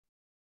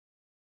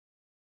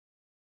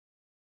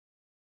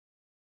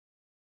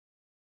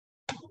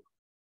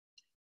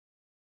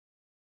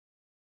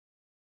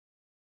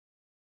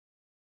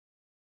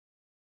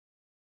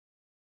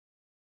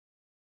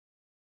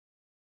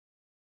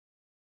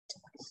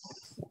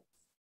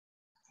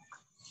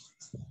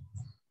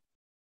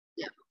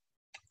Yeah.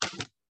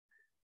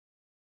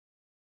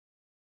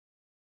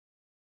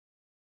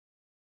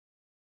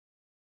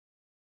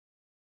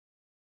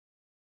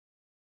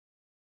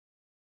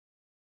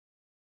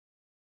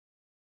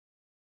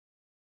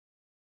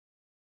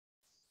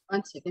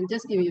 One second,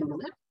 just give me a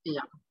minute.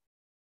 Yeah.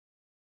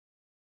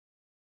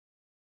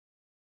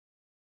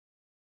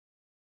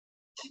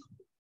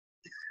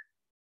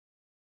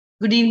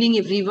 Good evening,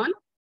 everyone,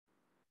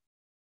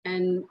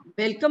 and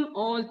welcome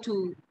all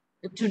to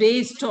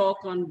today's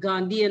talk on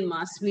Gandhi and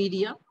Mass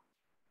Media.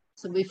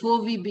 So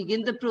before we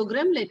begin the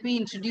program, let me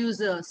introduce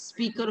a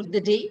speaker of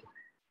the day,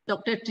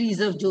 Dr.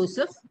 Teresa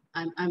Joseph.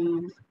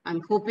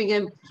 I'm hoping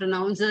I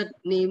pronounce her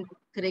name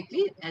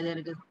correctly.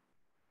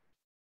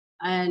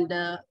 And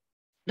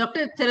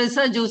Dr.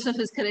 Teresa Joseph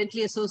is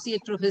currently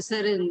Associate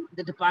Professor in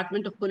the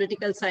Department of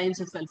Political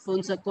Science of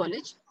Alfonso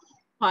College,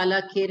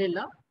 Pala,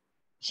 Kerala.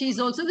 She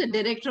is also the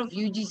Director of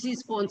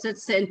UGC-sponsored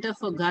Center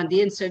for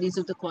Gandhian Studies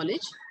of the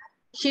college.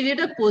 She did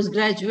a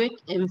postgraduate,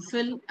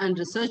 MPhil, and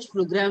research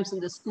programs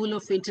in the School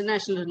of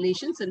International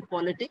Relations and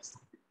Politics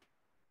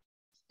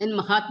in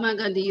Mahatma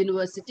Gandhi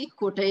University,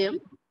 Kottayam.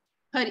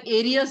 Her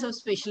areas of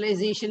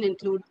specialization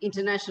include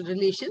international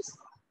relations,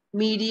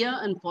 media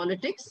and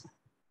politics,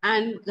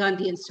 and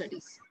Gandhian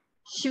studies.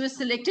 She was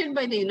selected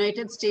by the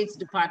United States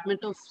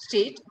Department of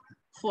State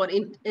for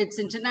its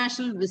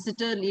International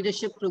Visitor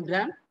Leadership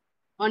Program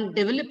on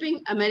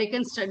developing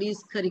American studies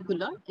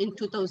curricula in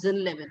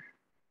 2011.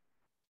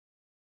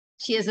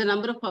 She has a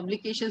number of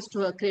publications to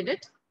her credit,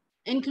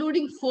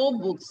 including 4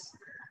 books.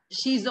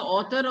 She is the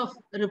author of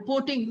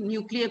Reporting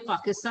Nuclear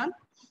Pakistan,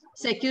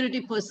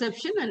 Security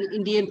Perception, and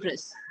Indian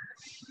Press.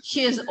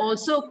 She has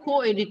also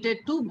co-edited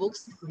 2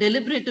 books,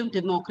 Deliberative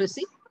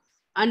Democracy,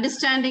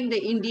 Understanding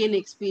the Indian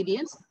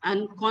Experience,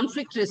 and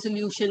Conflict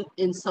Resolution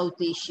in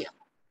South Asia.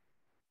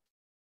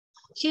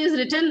 She has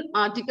written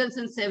articles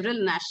in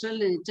several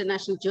national and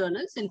international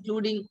journals,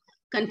 including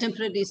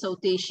Contemporary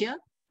South Asia,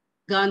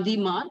 Gandhi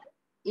Mar,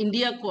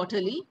 India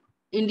Quarterly,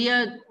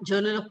 India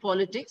Journal of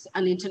Politics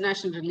and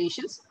International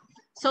Relations,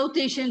 South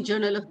Asian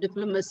Journal of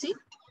Diplomacy,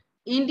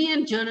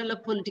 Indian Journal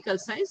of Political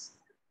Science,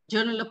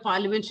 Journal of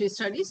Parliamentary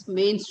Studies,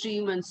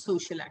 Mainstream and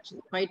Social Action.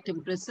 Quite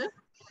impressive.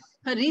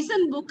 Her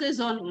recent book is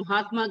on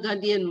Mahatma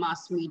Gandhi and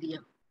Mass Media,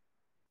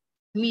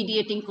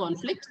 Mediating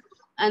Conflict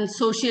and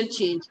Social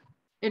Change.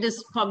 It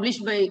is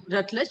published by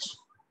Routledge.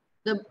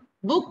 The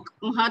book,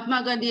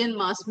 Mahatma Gandhi and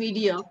Mass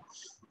Media,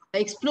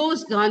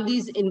 explores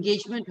Gandhi's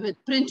engagement with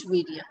print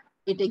media.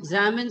 It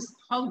examines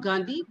how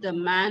Gandhi, the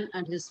man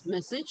and his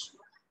message,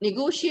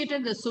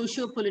 negotiated the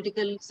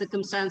socio-political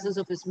circumstances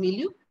of his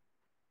milieu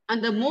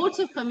and the modes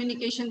of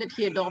communication that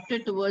he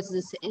adopted towards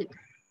this end.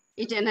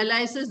 It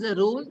analyzes the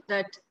role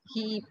that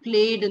he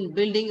played in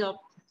building up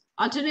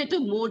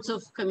alternative modes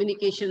of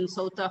communication in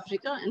South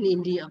Africa and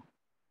India.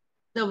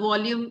 The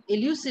volume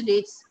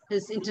elucidates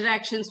his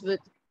interactions with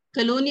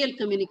colonial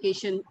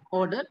communication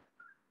order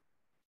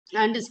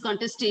and his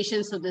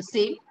contestations of the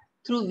same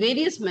through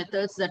various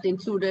methods that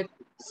included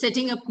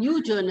setting up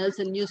new journals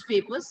and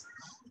newspapers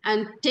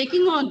and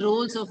taking on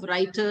roles of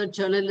writer,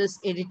 journalist,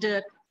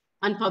 editor,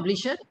 and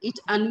publisher. It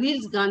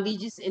unveils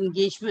Gandhiji's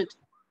engagement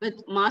with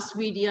mass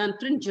media and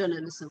print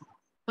journalism,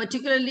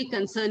 particularly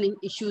concerning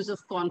issues of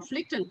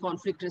conflict and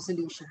conflict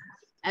resolution,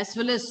 as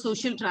well as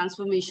social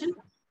transformation,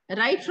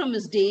 right from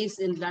his days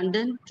in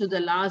London to the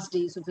last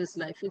days of his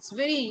life. It's a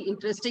very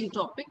interesting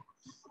topic.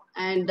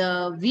 And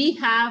we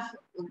have,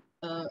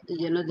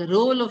 the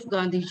role of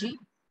Gandhiji.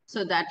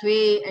 So that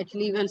way,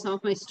 actually, when some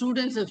of my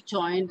students have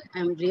joined,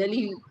 I'm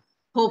really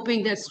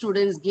hoping that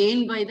students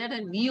gain by that,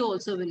 and we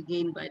also will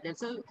gain by that.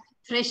 So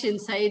fresh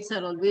insights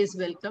are always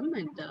welcome,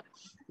 and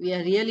we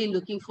are really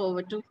looking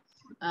forward to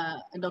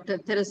Dr.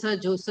 Teresa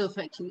Joseph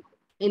actually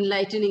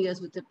enlightening us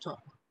with the talk.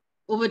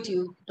 Over to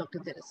you, Dr.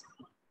 Teresa.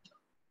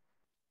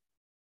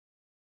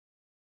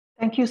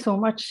 Thank you so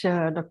much,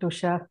 Dr.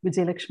 Usha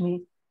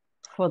Vijailakshmi,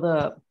 for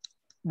the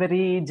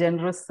very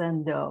generous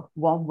and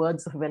warm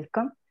words of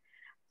welcome.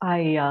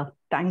 I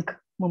thank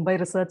Mumbai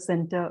Research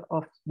Center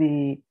of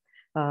the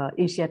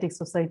Asiatic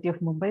Society of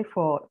Mumbai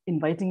for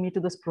inviting me to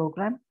this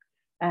program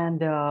and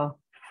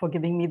for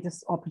giving me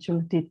this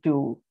opportunity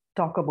to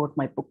talk about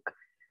my book.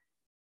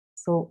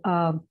 So,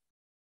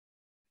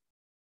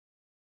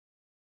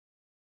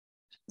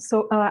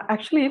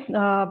 actually,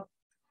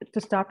 to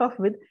start off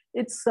with,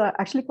 it's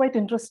actually quite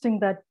interesting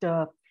that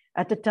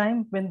at a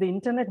time when the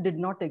internet did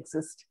not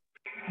exist,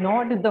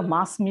 nor did the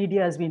mass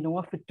media as we know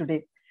of it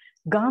today,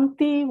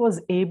 Gandhi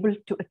was able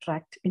to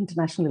attract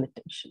international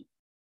attention.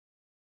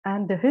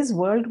 And his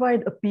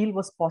worldwide appeal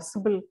was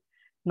possible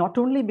not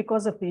only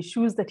because of the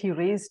issues that he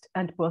raised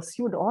and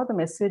pursued or the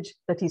message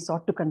that he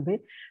sought to convey,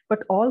 but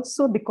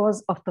also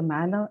because of the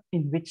manner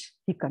in which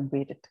he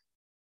conveyed it.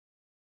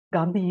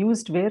 Gandhi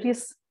used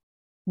various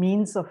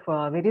means of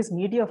various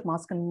media of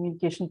mass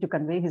communication to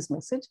convey his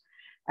message.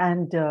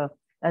 And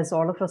as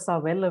all of us are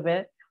well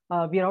aware,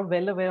 we are all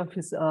well aware of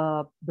his,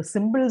 the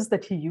symbols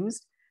that he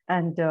used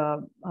and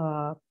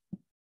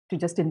to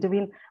just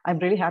intervene. I'm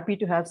really happy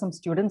to have some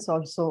students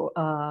also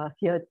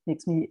here. It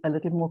makes me a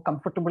little more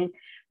comfortable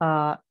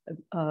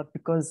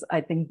because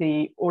I think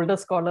the older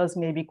scholars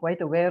may be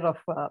quite aware of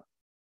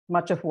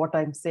much of what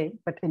I'm saying.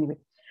 But anyway,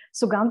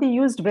 so Gandhi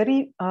used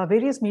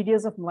various media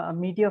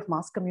of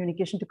mass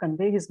communication to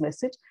convey his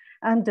message.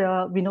 And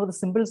we know the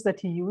symbols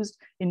that he used,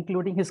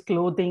 including his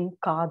clothing,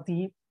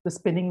 khadi, the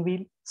spinning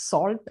wheel,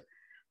 salt,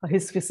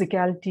 his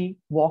physicality,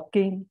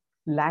 walking,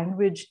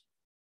 language,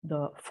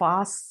 the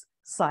fasts,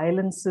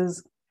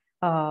 silences,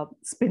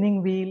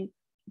 spinning wheel,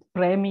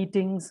 prayer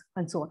meetings,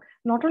 and so on.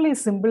 Not only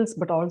his symbols,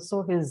 but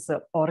also his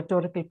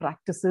oratorical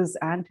practices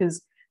and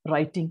his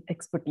writing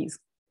expertise.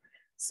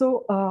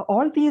 So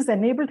all these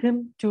enabled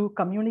him to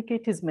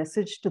communicate his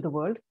message to the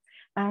world.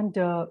 And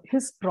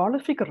his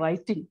prolific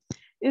writing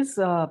is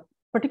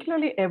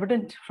particularly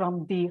evident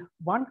from the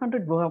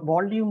 100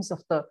 volumes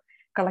of the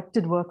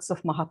collected works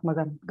of Mahatma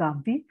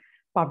Gandhi,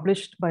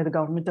 published by the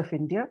Government of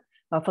India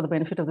for the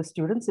benefit of the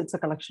students. It's a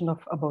collection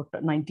of about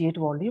 98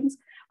 volumes.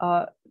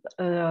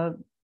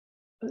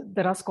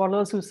 There are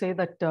scholars who say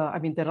that, I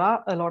mean, there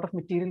are a lot of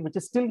material which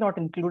is still not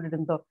included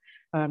in the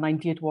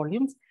 98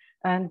 volumes.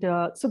 And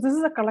so this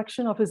is a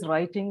collection of his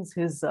writings,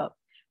 his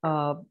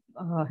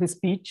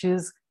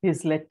speeches,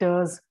 his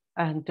letters,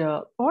 and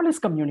all his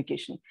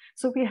communication.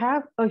 So we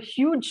have a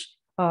huge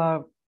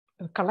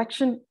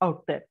collection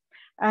out there.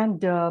 And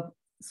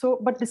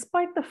but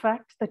despite the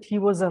fact that he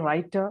was a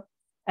writer,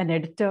 an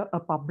editor, a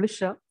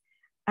publisher,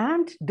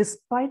 and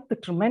despite the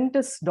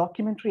tremendous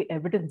documentary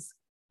evidence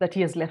that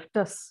he has left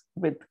us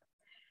with,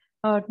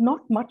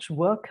 not much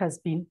work has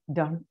been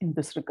done in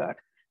this regard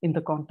in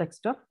the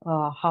context of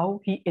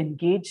how he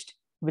engaged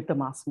with the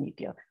mass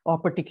media, or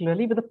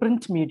particularly with the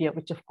print media,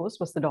 which of course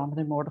was the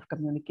dominant mode of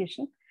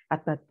communication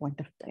at that point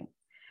of time.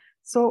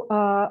 So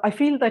I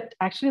feel that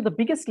actually the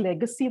biggest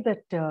legacy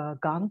that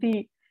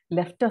Gandhi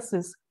left us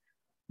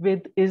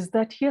with is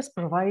that he has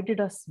provided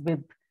us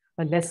with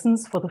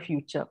lessons for the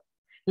future,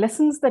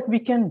 lessons that we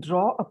can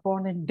draw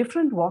upon in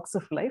different walks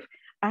of life,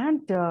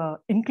 and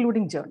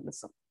including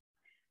journalism.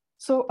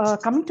 So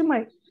coming to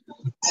my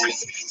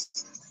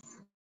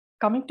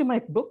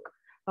book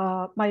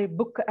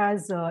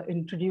as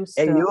introduced.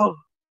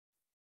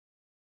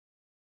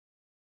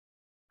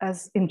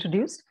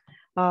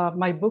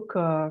 My book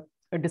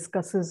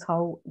discusses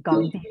how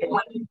Gandhi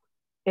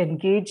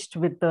engaged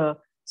with the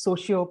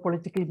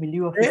socio-political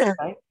milieu of his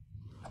time,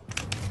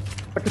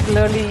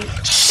 particularly.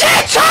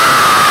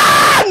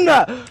 Shaitan!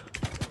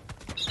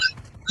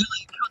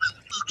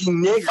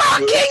 Fucking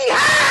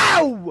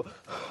hell!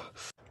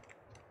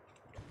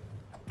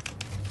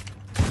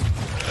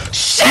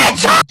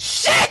 Shaitan!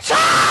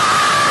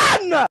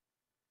 Shaitan!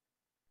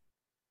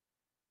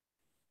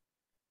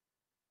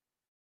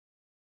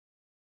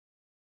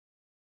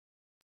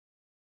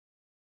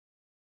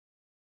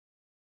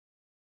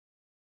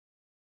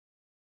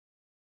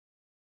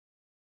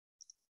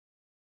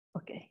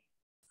 Okay.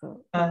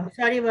 So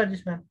sorry about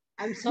this, ma'am.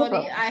 I'm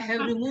sorry, I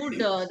have removed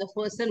the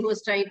person who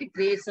was trying to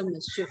create some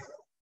mischief.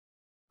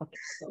 Okay.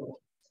 So,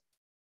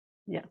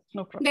 yeah,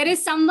 no problem. There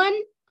is someone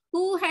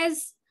who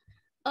has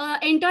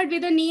entered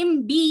with the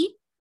name B.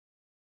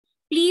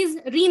 Please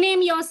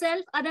rename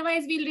yourself,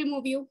 otherwise we'll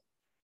remove you.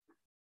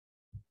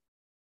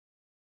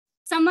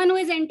 Someone who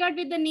is entered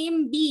with the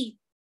name B.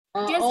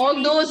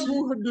 all those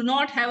who do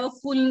not have a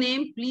full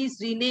name, please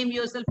rename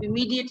yourself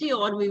immediately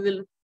or we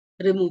will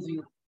remove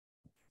you.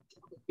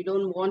 We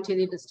don't want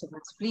any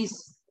disturbance,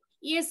 please.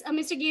 Yes,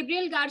 Mr.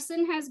 Gabriel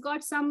Garson has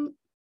got some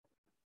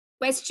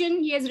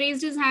question. He has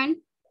raised his hand.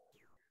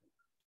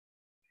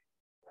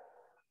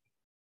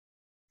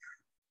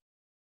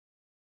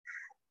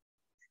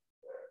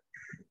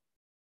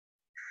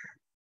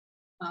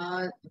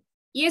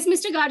 Yes,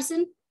 Mr.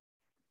 Garson.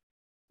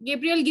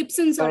 Gabriel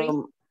Gibson, sorry.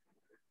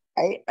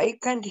 I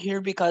can't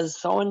hear because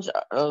someone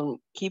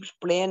keeps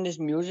playing this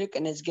music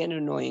and it's getting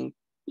annoying.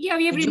 Yeah,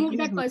 we have removed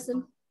that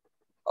person.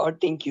 Oh,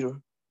 thank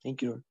you.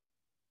 Thank you.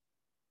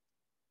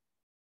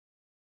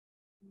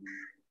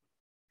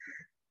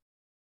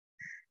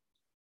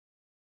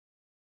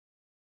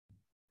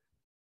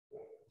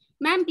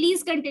 Ma'am,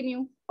 please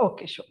continue.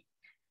 Okay, sure.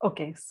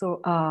 Okay,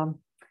 so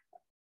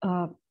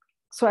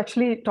so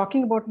actually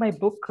talking about my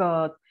book,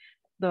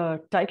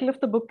 the title of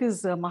the book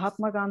is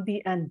Mahatma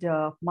Gandhi and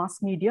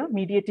Mass Media,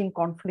 Mediating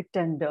Conflict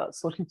and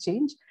Social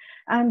Change,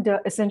 and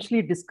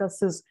essentially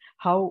discusses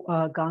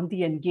how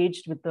Gandhi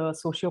engaged with the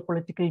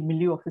socio-political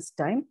milieu of his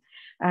time,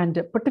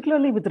 and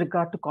particularly with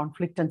regard to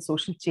conflict and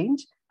social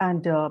change,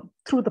 and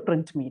through the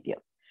print media.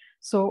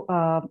 So,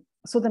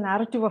 so the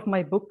narrative of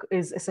my book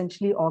is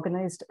essentially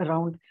organized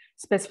around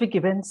specific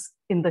events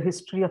in the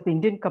history of the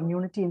Indian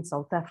community in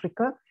South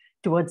Africa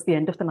towards the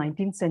end of the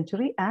 19th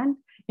century and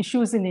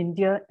issues in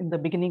India in the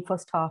beginning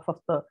first half of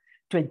the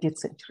 20th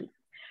century.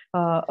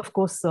 Of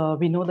course,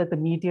 we know that the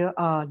media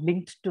are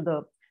linked to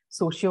the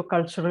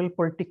socio-cultural,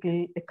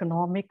 political,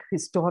 economic,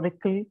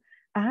 historical,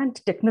 and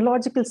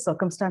technological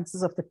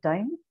circumstances of the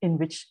time in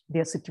which they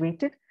are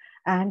situated,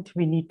 and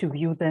we need to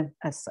view them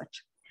as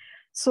such.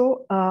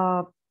 So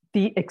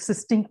the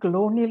existing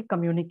colonial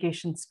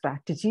communication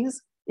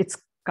strategies,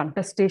 its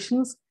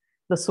contestations,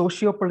 the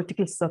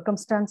socio-political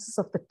circumstances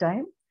of the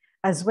time,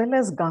 as well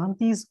as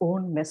Gandhi's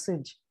own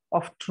message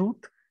of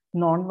truth,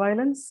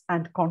 nonviolence,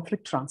 and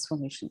conflict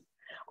transformation.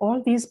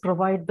 All these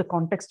provide the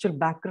contextual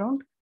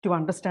background to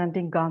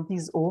understanding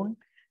Gandhi's own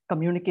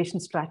communication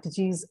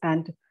strategies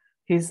and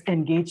his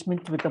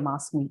engagement with the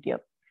mass media.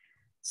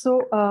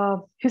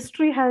 So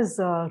history has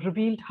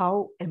revealed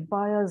how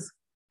empires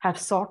have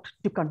sought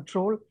to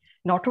control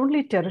not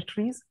only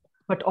territories,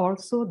 but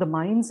also the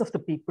minds of the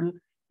people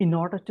in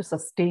order to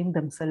sustain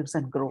themselves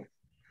and grow.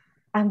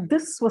 And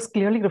this was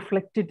clearly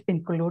reflected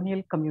in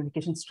colonial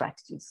communication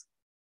strategies.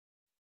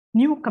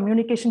 New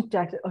communication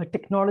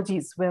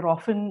technologies were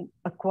often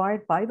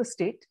acquired by the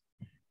state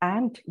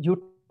and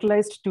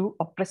utilized to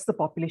oppress the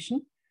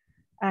population.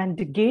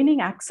 And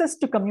gaining access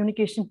to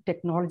communication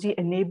technology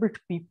enabled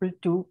people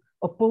to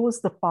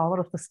oppose the power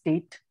of the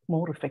state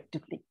more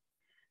effectively.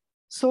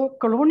 So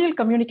colonial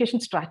communication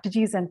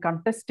strategies and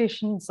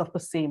contestations of the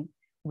same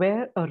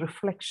were a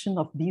reflection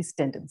of these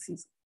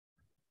tendencies.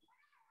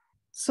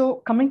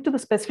 So coming to the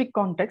specific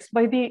context,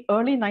 by the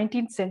early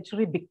 19th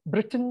century,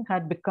 Britain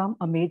had become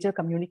a major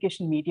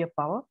communication media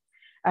power,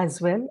 as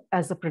well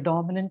as a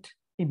predominant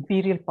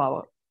imperial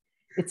power.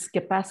 Its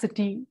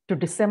capacity to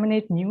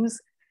disseminate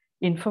news,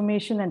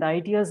 information, and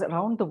ideas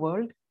around the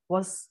world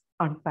was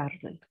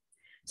unparalleled.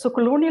 So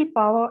colonial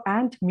power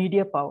and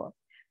media power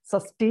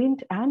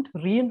sustained and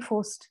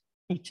reinforced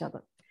each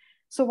other.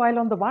 So while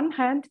on the one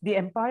hand, the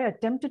empire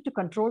attempted to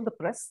control the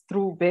press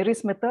through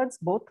various methods,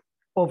 both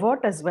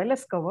overt as well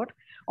as covert,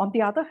 on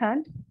the other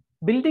hand,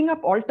 building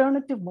up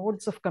alternative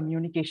modes of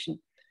communication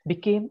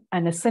became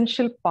an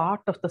essential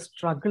part of the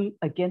struggle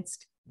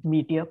against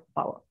media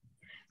power,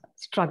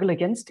 struggle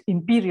against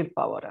imperial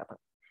power rather.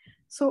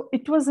 So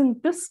it was in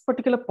this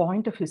particular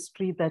point of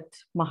history that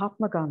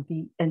Mahatma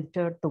Gandhi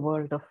entered the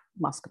world of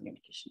mass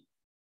communication.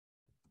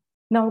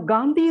 Now,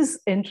 Gandhi's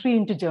entry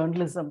into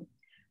journalism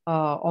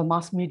or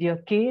mass media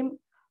came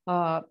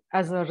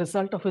as a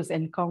result of his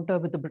encounter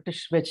with the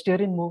British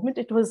vegetarian movement.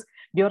 It was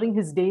during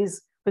his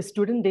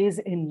student days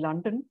in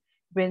London,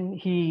 when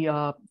he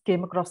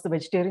came across the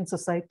Vegetarian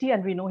Society,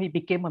 and we know he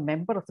became a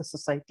member of the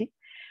society.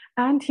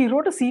 And he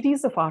wrote a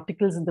series of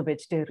articles in the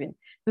Vegetarian.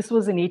 This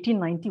was in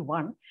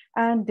 1891.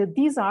 And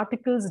these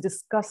articles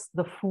discuss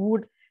the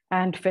food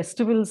and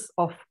festivals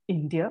of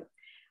India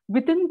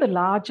within the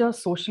larger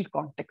social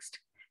context,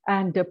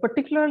 and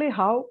particularly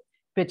how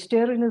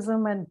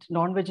vegetarianism and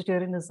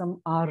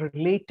non-vegetarianism are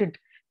related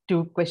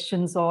to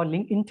questions or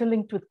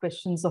interlinked with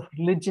questions of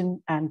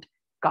religion and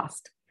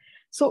caste.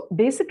 So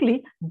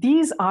basically,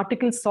 these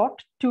articles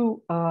sought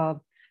to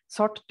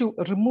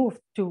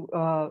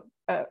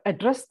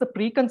address the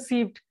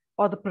preconceived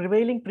or the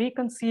prevailing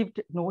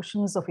preconceived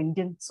notions of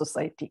Indian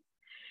society.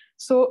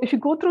 So if you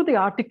go through the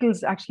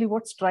articles, actually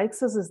what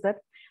strikes us is that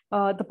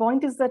the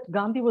point is that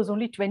Gandhi was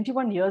only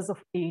 21 years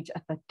of age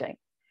at that time.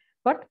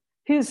 But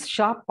his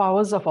sharp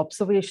powers of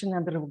observation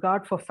and the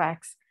regard for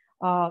facts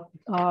are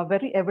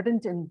very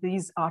evident in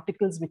these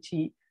articles which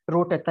he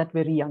wrote at that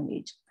very young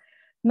age.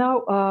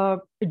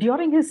 Now,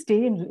 during his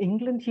stay in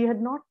England, he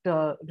had not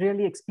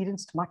really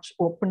experienced much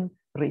open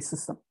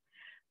racism.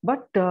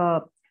 But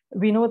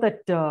we know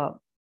that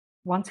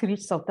once he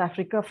reached South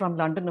Africa from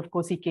London, of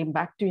course, he came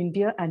back to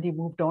India and he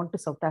moved on to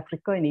South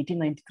Africa in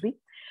 1893.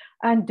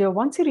 And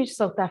once he reached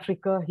South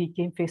Africa, he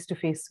came face to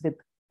face with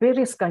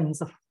various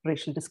kinds of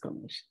racial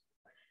discrimination.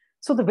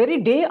 So the very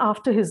day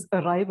after his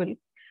arrival,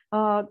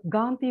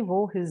 Gandhi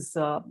wore his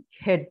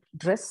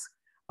headdress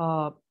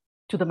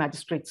to the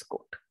magistrate's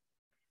court.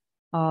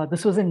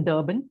 This was in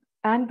Durban,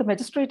 and the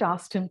magistrate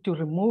asked him to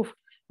remove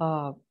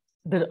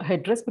the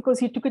headdress because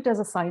he took it as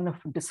a sign of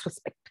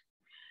disrespect.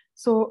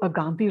 So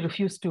Gandhi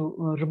refused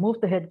to remove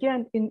the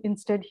headgear, and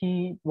instead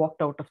he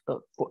walked out of the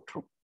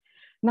courtroom.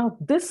 Now,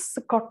 this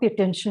caught the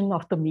attention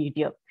of the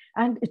media,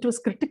 and it was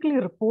critically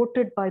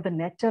reported by the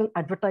Natal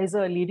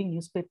Advertiser, a leading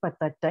newspaper at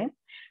that time.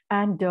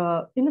 And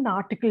in an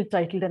article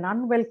titled "An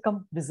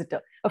Unwelcome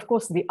Visitor," of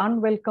course, the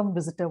unwelcome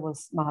visitor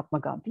was Mahatma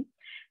Gandhi.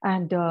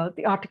 And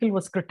the article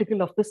was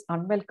critical of this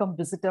unwelcome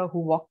visitor who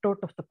walked out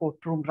of the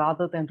courtroom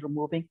rather than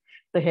removing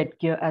the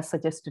headgear as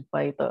suggested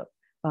by the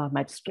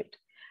magistrate.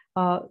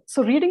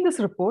 So reading this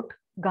report,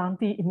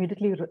 Gandhi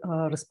immediately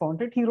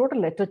responded. He wrote a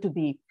letter to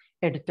the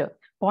editor,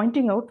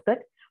 pointing out that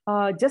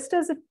just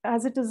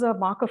as it is a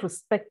mark of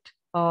respect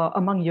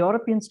among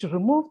Europeans to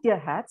remove their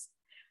hats,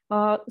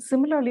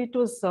 similarly, it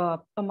was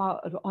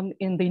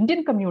in the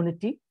Indian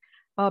community,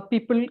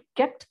 people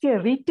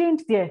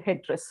retained their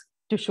headdress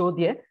to show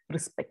their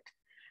respect.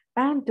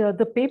 And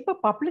the paper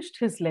published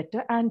his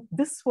letter, and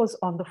this was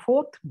on the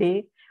 4th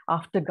day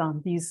after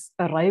Gandhi's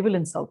arrival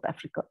in South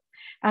Africa.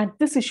 And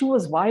this issue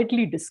was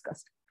widely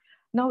discussed.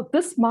 Now,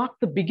 this marked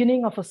the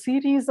beginning of a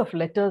series of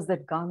letters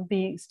that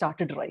Gandhi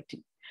started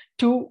writing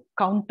to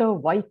counter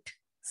white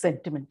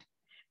sentiment,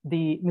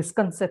 the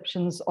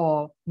misconceptions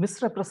or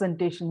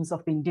misrepresentations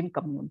of the Indian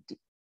community.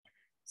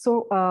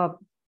 So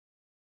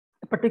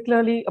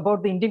particularly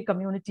about the Indian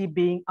community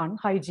being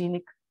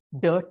unhygienic,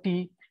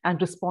 dirty,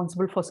 and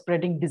responsible for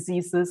spreading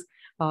diseases,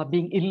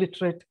 being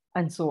illiterate,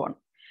 and so on.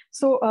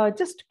 So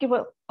just to give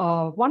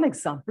one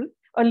example,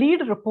 a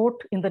lead report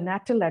in the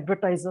Natal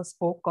Advertiser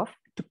spoke of,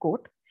 to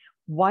quote,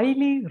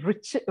 wily,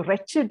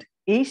 wretched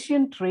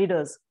Asian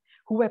traders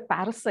who were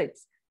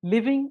parasites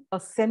living a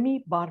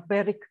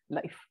semi-barbaric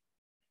life.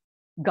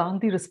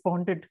 Gandhi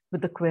responded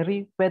with the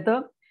query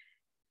whether,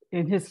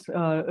 in his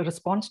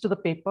response to the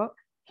paper,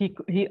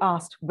 he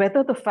asked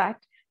whether the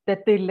fact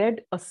that they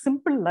led a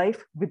simple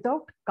life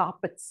without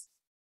carpets,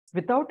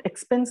 without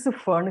expensive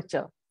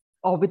furniture,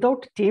 or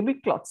without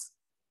tablecloths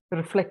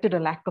reflected a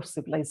lack of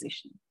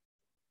civilization.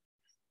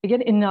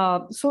 Again,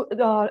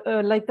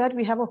 like that,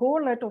 we have a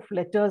whole lot of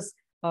letters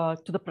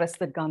to the press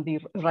that Gandhi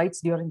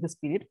writes during this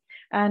period.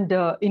 And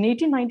in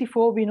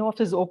 1894, we know of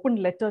his open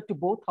letter to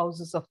both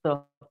houses of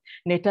the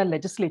Natal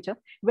legislature,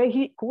 where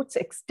he quotes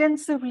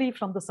extensively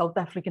from the South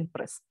African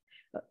press,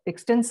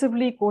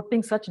 extensively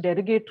quoting such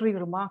derogatory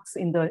remarks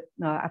in the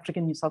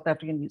South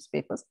African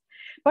newspapers.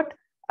 But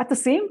at the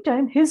same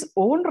time, his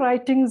own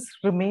writings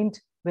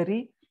remained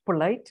very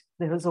polite.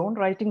 His own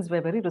writings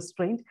were very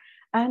restrained.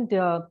 And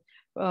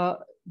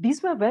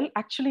these were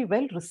actually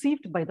well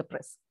received by the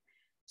press.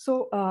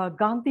 So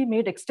Gandhi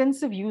made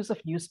extensive use of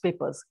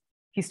newspapers.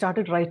 He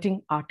started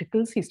writing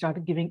articles. He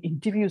started giving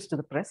interviews to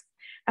the press.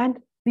 And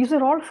these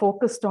are all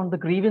focused on the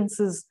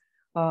grievances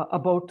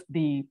about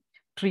the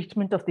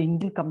treatment of the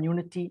Indian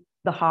community,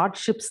 the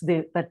hardships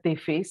that they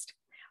faced,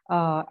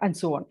 and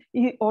so on.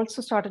 He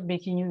also started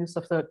making use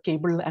of the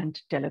cable and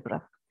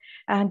telegraph.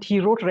 And he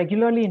wrote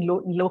regularly in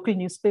local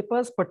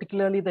newspapers,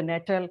 particularly the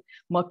Natal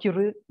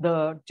Mercury,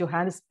 the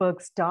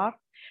Johannesburg Star.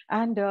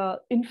 And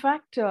in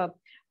fact,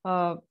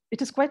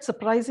 it is quite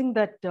surprising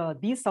that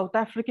these South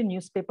African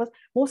newspapers,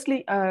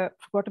 mostly,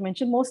 forgot to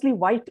mention, mostly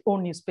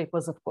white-owned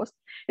newspapers, of course.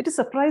 It is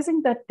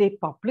surprising that they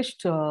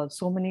published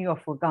so many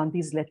of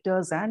Gandhi's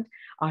letters and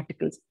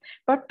articles,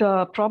 but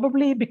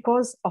probably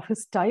because of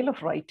his style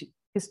of writing,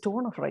 his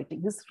tone of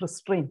writing, his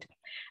restraint.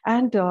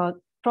 And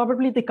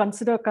probably they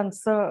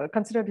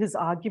considered his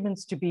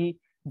arguments to be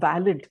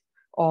valid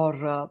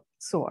or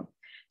so on.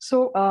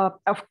 So,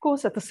 of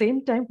course, at the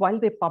same time, while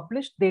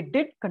they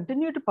did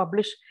continue to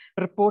publish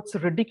reports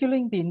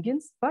ridiculing the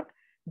Indians, but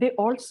they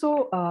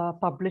also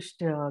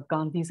published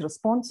Gandhi's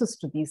responses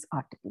to these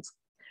articles.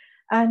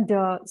 And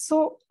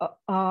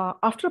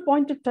after a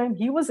point of time,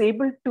 he was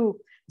able to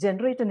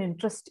generate an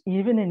interest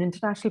even in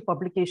international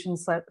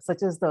publications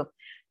such as the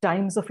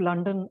Times of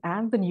London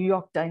and the New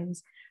York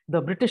Times,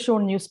 the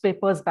British-owned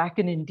newspapers back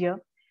in India,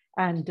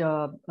 and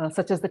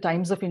such as the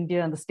Times of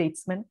India and the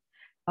Statesman.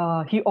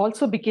 He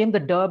also became the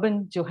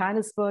Durban,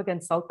 Johannesburg,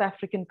 and South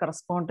African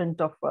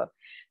correspondent of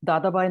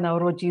Dadabhai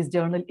Naoroji's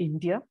journal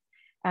India.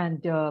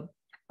 And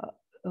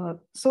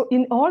so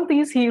in all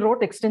these, he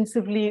wrote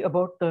extensively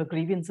about the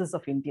grievances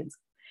of Indians.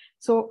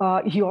 So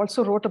he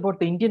also wrote about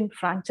the Indian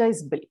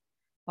Franchise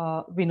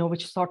Bill, we know,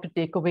 which sought to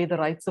take away the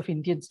rights of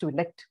Indians to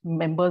elect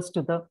members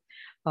to the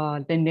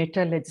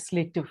Natal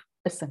Legislative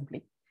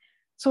Assembly.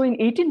 So in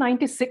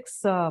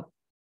 1896,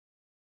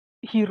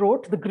 he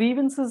wrote The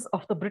Grievances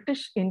of the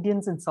British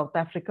Indians in South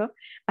Africa,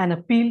 an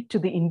appeal to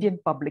the Indian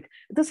public.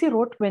 This he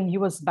wrote when he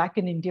was back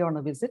in India on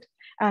a visit.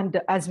 And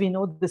as we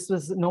know, this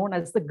was known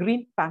as the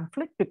Green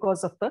Pamphlet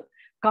because of the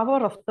cover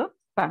of the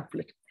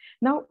pamphlet.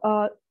 Now,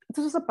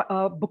 this was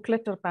a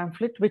booklet or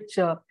pamphlet which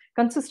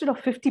consisted of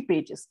 50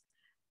 pages.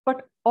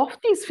 But of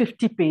these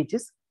 50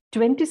 pages,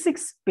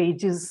 26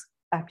 pages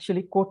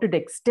actually quoted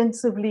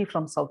extensively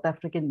from South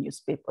African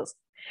newspapers.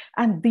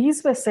 And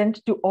these were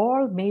sent to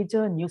all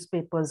major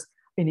newspapers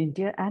in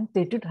India, and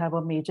they did have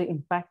a major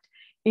impact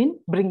in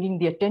bringing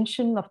the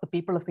attention of the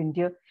people of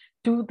India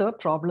to the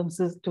problems,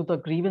 to the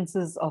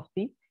grievances of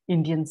the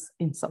Indians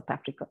in South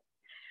Africa.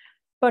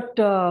 But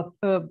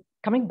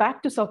coming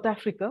back to South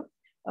Africa,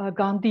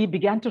 Gandhi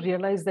began to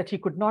realize that he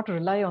could not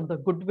rely on the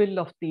goodwill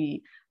of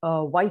the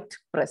white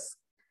press.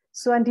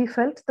 So, and he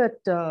felt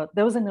that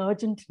there was an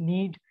urgent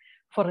need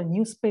for a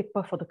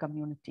newspaper for the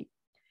community.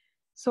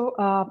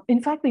 So,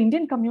 in fact, the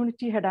Indian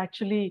community had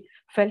actually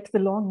felt the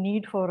long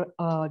need for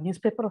a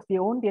newspaper of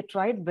their own. They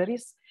tried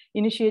various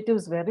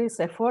initiatives, various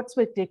efforts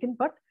were taken,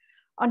 but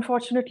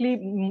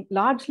unfortunately,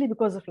 largely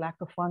because of lack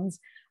of funds,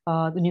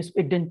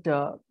 it didn't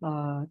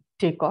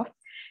take off.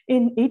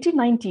 In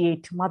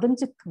 1898,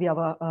 Madanjit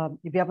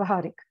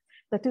Vyavaharik,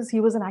 that is, he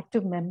was an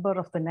active member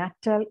of the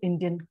Natal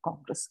Indian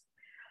Congress.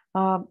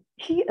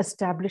 He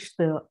established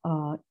the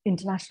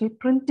International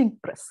Printing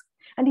Press.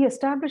 And he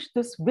established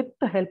this with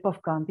the help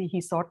of Gandhi.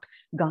 He sought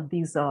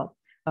Gandhi's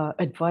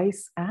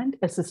advice and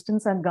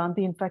assistance. And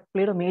Gandhi, in fact,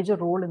 played a major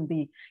role in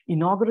the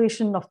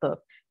inauguration of the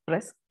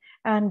press.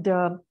 And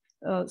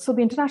so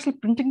the International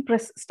Printing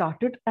Press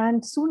started.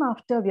 And soon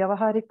after,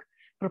 Vyavaharik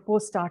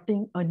proposed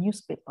starting a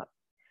newspaper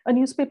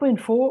in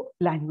 4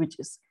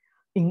 languages: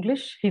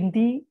 English,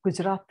 Hindi,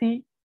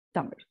 Gujarati,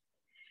 Tamil.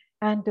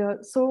 And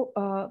so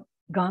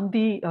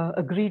Gandhi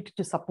agreed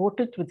to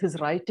support it with his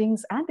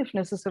writings and, if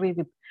necessary,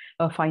 with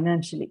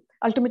financially.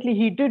 Ultimately,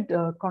 he did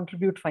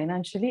contribute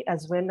financially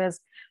as well as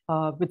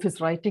with his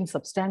writing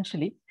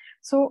substantially.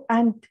 So,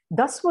 and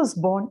thus was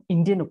born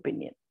Indian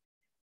Opinion.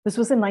 This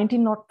was in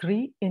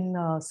 1903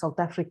 in South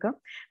Africa.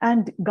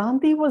 And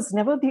Gandhi was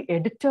never the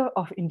editor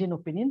of Indian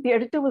Opinion. The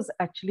editor was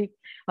actually,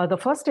 the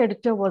first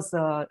editor was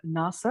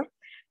Nasser.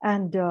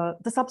 And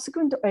the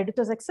subsequent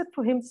editors, except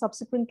for him,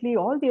 subsequently,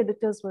 all the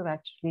editors were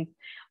actually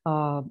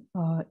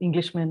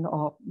Englishmen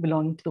or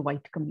belonging to the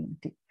white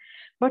community.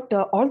 But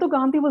although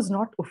Gandhi was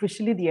not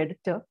officially the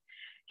editor,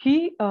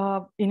 he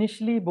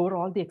initially bore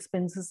all the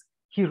expenses.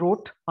 He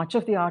wrote much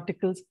of the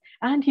articles,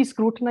 and he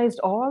scrutinized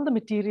all the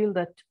material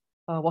that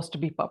was to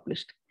be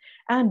published.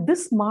 And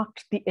this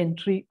marked the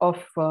entry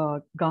of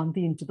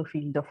Gandhi into the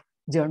field of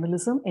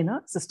journalism in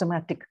a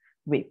systematic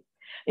way.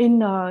 In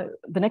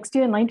the next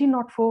year,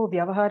 1904,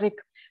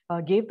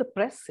 Vyavaharik gave the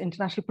press,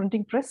 International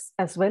Printing Press,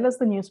 as well as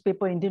the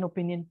newspaper Indian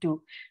Opinion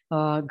to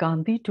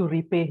Gandhi to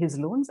repay his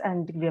loans,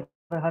 and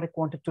Vyavaharik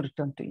wanted to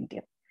return to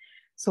India.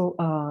 So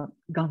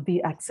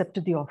Gandhi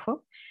accepted the offer,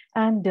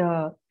 and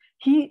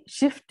he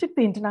shifted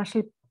the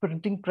International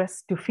Printing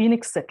Press to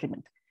Phoenix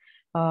Settlement.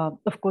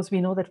 Of course,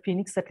 we know that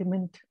Phoenix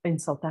Settlement in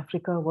South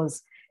Africa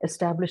was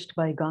established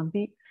by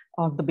Gandhi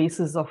on the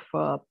basis of,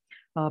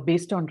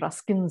 based on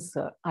Ruskin's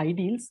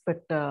ideals.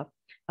 But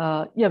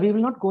yeah, we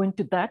will not go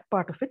into that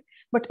part of it.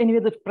 But anyway,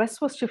 the press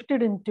was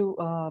shifted into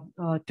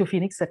to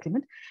Phoenix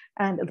Settlement,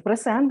 and the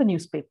press and the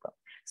newspaper.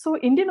 So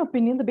Indian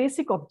Opinion, the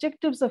basic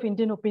objectives of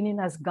Indian Opinion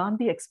as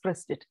Gandhi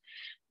expressed it,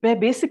 were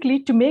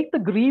basically to make the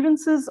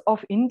grievances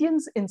of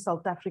Indians in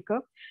South Africa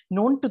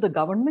known to the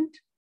government,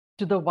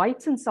 to the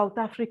whites in South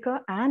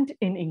Africa and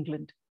in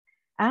England,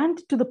 and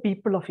to the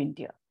people of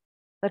India.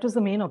 That was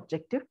the main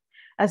objective,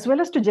 as well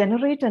as to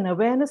generate an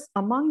awareness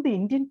among the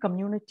Indian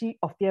community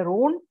of their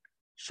own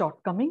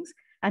shortcomings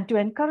and to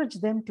encourage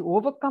them to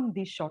overcome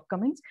these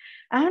shortcomings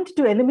and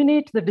to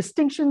eliminate the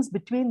distinctions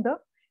between the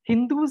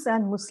Hindus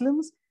and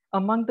Muslims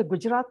among the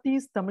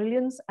Gujaratis,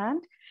 Tamilians,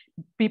 and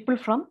people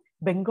from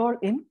Bengal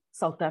in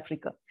South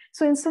Africa.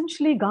 So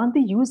essentially,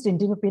 Gandhi used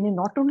Indian Opinion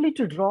not only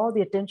to draw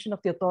the attention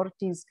of the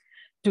authorities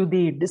to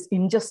the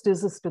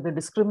injustices, to the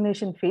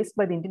discrimination faced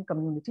by the Indian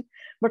community,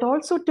 but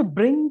also to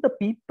bring the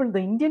people, the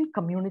Indian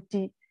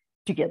community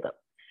together.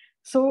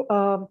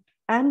 So,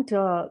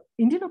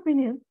 Indian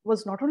Opinion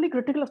was not only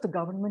critical of the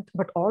government,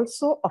 but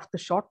also of the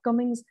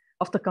shortcomings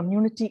of the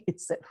community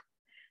itself.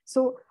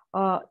 So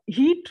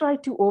he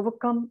tried to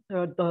overcome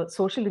the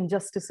social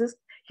injustices.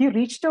 He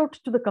reached out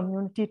to the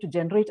community to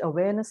generate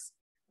awareness,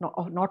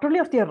 not only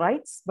of their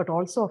rights, but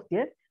also of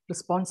their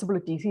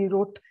responsibilities. He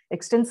wrote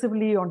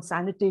extensively on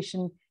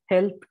sanitation,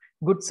 health,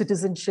 good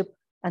citizenship,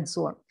 and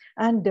so on.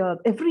 And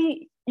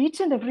each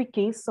and every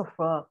case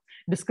of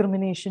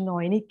discrimination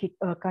or any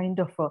kind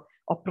of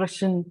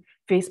oppression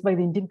faced by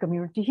the Indian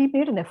community, he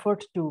made an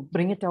effort to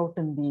bring it out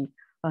in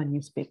the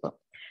newspaper.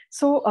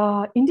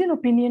 So Indian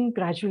Opinion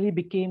gradually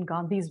became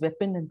Gandhi's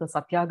weapon in the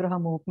Satyagraha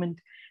movement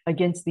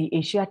against the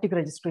Asiatic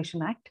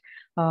Registration Act.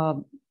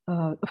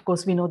 Of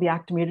course, we know the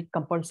act made it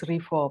compulsory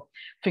for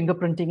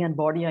fingerprinting and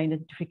body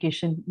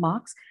identification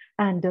marks.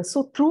 And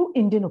so through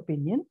Indian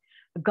Opinion,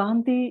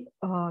 Gandhi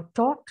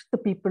taught the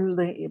people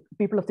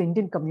of the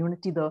Indian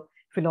community the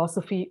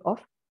philosophy of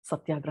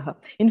Satyagraha.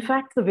 In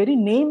fact, the very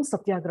name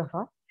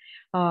Satyagraha,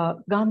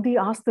 Gandhi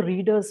asked the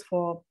readers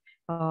for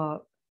a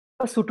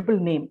suitable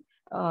name.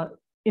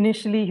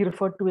 Initially, he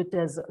referred to it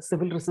as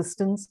civil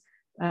resistance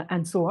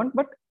and so on,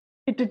 but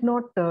it did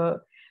not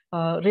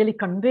really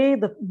convey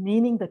the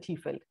meaning that he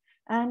felt.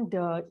 And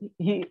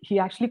he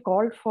actually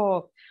called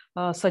for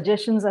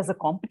suggestions as a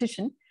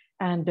competition.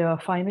 And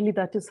finally,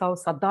 that is how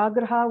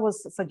Satyagraha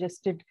was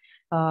suggested,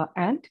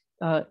 and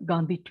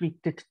Gandhi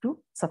tweaked it to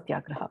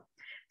Satyagraha.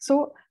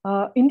 So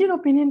Indian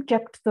Opinion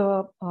kept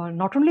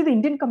not only the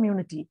Indian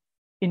community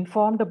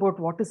informed about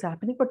what is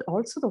happening, but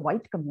also the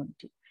white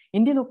community.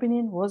 Indian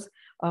Opinion was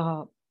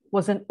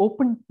an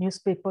open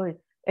newspaper.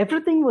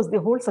 Everything was, the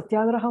whole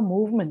Satyagraha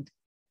movement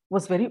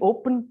was very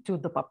open to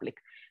the public.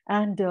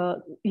 And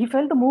he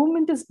felt the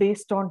movement is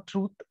based on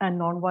truth and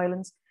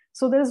nonviolence.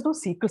 So there is no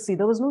secrecy.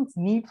 There was no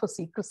need for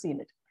secrecy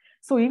in it.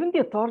 So even the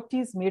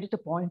authorities made it a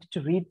point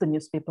to read the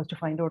newspaper to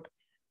find out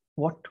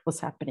what was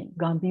happening.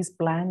 Gandhi's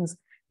plans,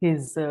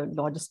 his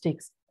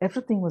logistics,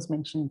 everything was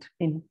mentioned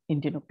in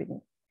Indian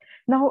Opinion.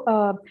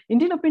 Now,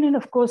 Indian Opinion,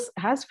 of course,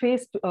 has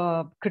faced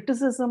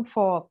criticism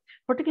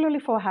particularly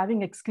for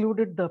having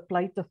excluded the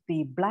plight of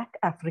the Black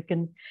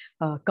African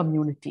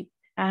community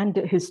and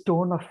his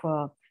tone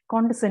of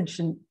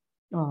condescension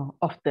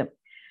of them.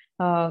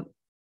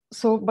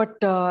 But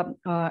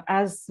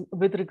as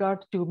with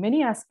regard to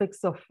many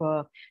aspects of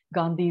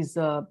Gandhi's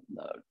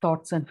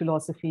thoughts and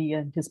philosophy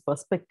and his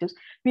perspectives,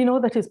 we know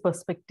that his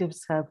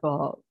perspectives have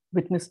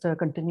witnessed a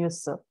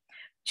continuous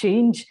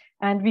change.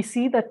 And we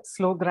see that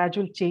slow,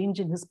 gradual change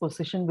in his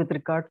position with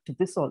regard to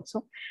this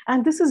also.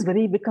 And this is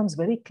becomes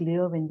very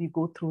clear when we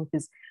go through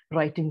his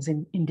writings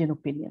in Indian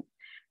Opinion.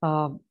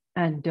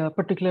 And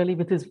particularly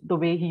with the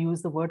way he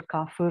used the word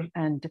kafir,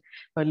 and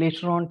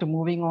later on to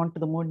moving on to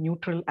the more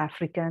neutral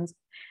Africans.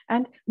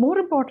 And more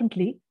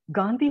importantly,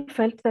 Gandhi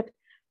felt that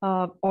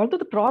although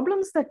the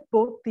problems that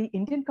both the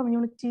Indian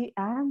community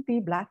and the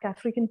Black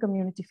African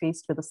community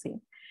faced were the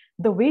same,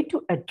 the way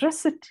to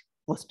address it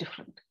was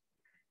different.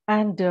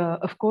 And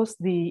of course,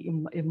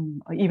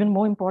 even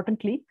more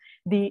importantly,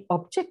 the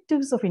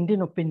objectives of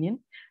Indian opinion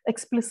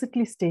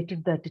explicitly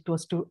stated that it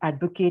was to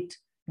advocate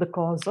the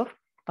cause of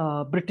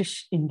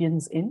British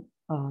Indians in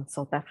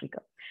South Africa.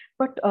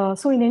 But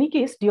so in any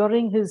case,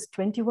 during his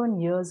 21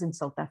 years in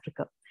South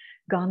Africa,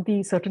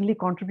 Gandhi certainly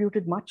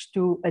contributed much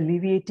to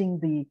alleviating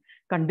the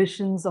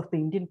conditions of the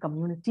Indian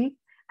community,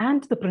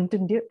 and the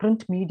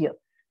print media,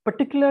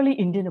 particularly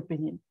Indian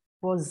opinion,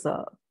 was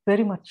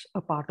very much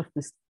a part of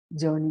this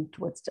journey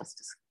towards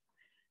justice.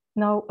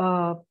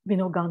 Now, we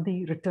know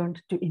Gandhi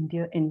returned to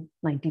India in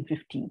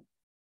 1915.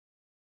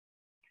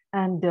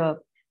 And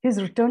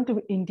his return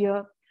to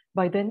India,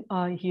 by then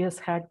he has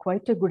had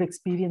quite a good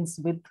experience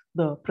with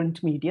the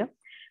print media.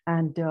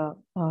 And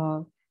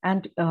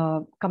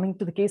coming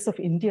to the case of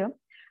India,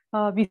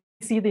 we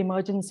see the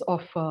emergence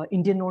of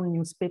Indian-owned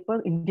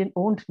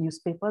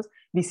newspapers.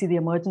 We see the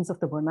emergence of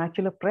the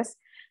vernacular press,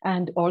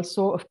 and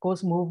also, of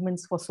course,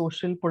 movements for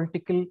social,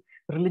 political,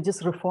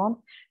 religious reform.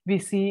 We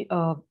see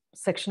a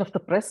section of the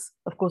press.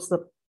 Of course,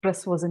 the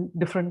press was in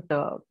different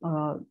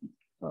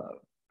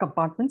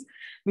compartments.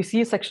 We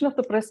see a section of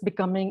the press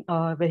becoming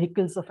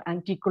vehicles of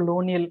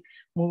anti-colonial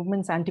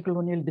movements,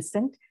 anti-colonial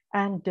dissent,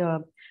 and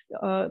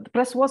the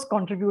press was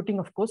contributing,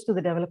 of course, to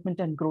the development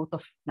and growth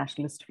of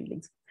nationalist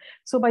feelings.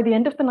 So by the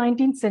end of the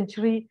 19th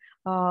century,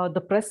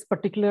 the press,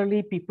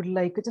 particularly people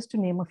like, just to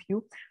name a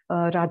few,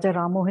 Raja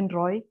Ram Mohan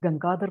Roy,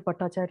 Gangadhar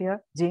Bhattacharya,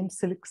 James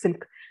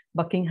Silk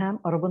Buckingham,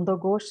 Aurobindo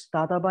Ghosh,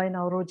 Dadabhai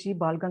Nauroji,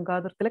 Bal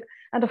Gangadhar Tilak,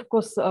 and of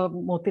course,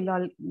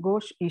 Motilal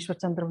Ghosh, Ishwar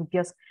Chandra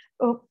Vidyas,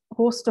 a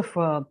host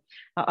of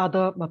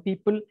other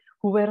people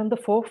who were on the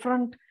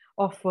forefront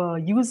of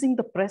using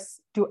the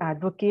press to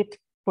advocate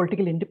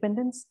political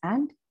independence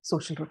and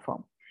social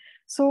reform.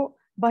 So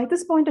by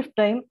this point of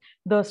time,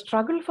 the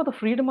struggle for the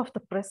freedom of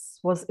the press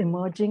was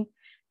emerging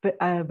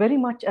very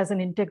much as an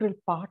integral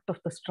part of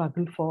the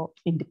struggle for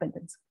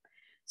independence.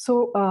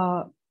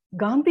 So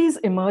Gandhi's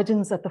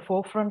emergence at the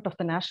forefront of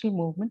the national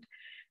movement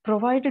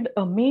provided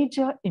a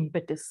major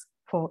impetus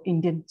for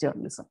Indian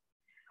journalism.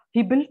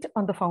 He built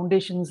on the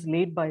foundations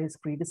laid by his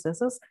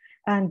predecessors,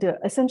 and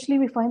essentially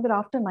we find that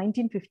after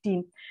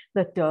 1915,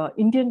 that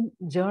Indian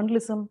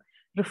journalism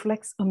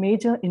reflects a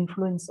major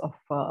influence of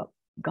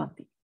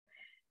Gandhi.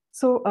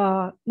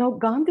 So now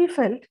Gandhi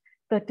felt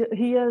that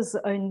he has,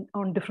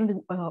 on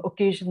different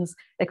occasions,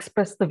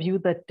 expressed the view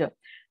that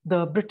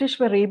the British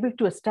were able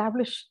to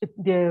establish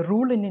their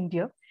rule in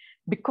India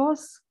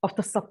because of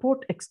the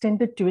support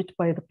extended to it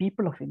by the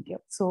people of India.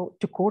 So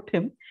to quote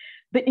him,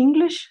 "The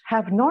English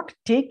have not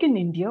taken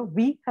India,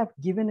 we have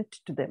given it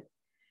to them."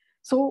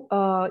 So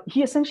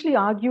he essentially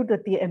argued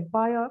that the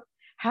empire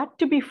had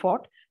to be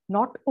fought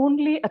not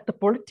only at the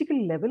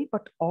political level,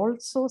 but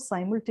also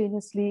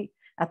simultaneously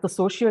at the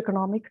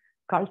socioeconomic,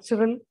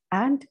 cultural,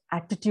 and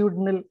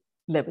attitudinal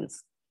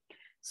levels.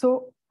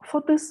 So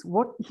for this,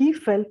 what he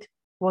felt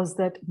was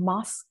that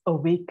mass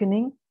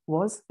awakening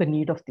was the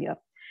need of the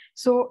hour.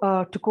 So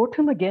to quote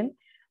him again,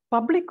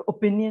 "Public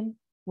opinion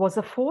was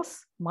a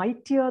force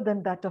mightier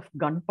than that of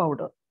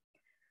gunpowder.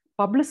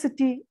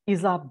 Publicity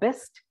is our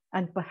best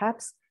and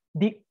perhaps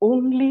the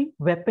only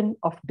weapon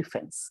of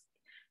defense."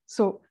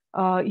 So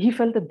he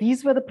felt that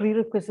these were the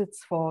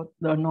prerequisites for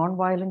the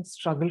nonviolent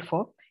struggle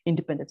for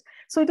independence.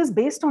 So it is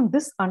based on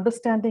this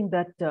understanding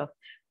that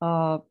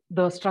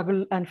the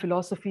struggle and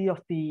philosophy of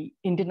the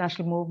Indian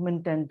national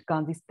movement and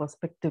Gandhi's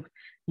perspective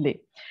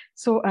lay.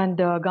 So, and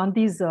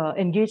Gandhi's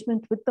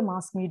engagement with the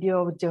mass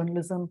media, with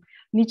journalism,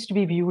 needs to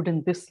be viewed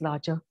in this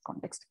larger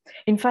context.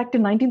 In fact,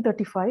 in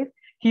 1935,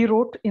 he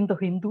wrote in The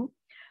Hindu,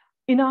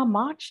 "In our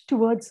march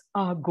towards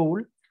our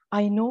goal,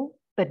 I know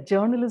that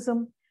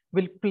journalism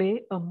will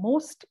play a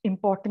most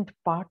important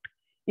part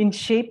in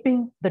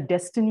shaping the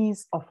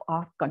destinies of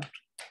our country."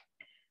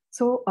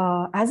 So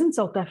as in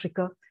South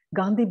Africa,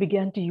 Gandhi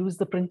began to use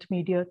the print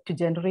media to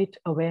generate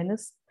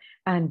awareness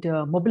and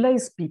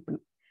mobilize people.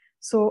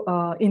 So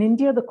in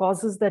India, the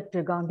causes that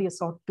Gandhi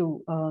sought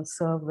to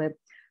serve were,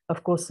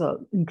 of course,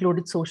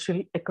 included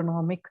social,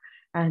 economic,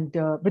 and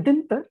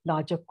within the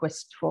larger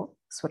quest for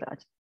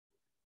Swaraj.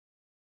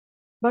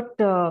 But,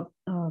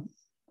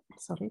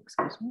 sorry,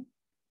 excuse me.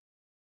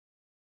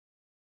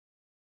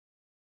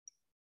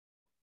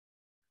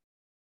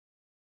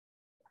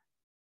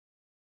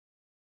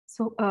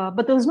 So,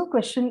 but there was no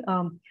question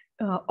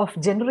of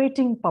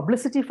generating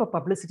publicity for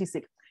publicity's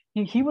sake.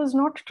 He was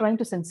not trying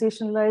to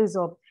sensationalize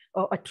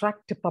or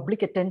attract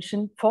public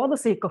attention for the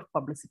sake of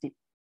publicity.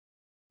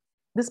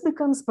 This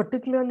becomes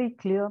particularly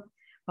clear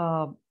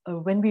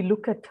when we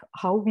look at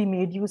how we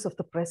made use of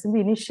the press in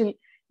the initial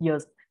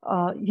years.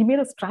 He made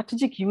a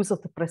strategic use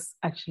of the press,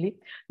 actually,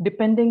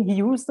 he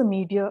used the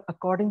media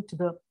according to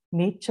the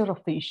nature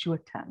of the issue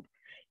at hand.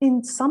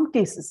 In some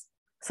cases,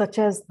 such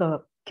as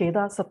the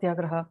Kheda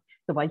Satyagraha,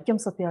 the Vaikyam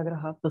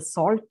Satyagraha, the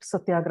Salt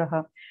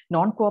Satyagraha,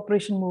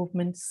 non-cooperation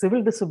movement,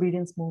 civil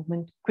disobedience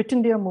movement, Quit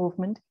India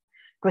movement,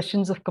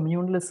 questions of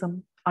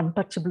communalism,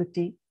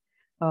 untouchability,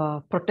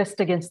 protest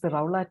against the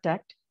Rowlatt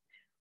Act.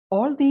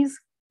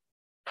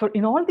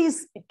 In all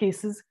these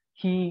cases,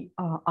 he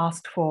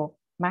asked for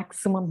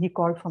maximum, he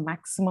called for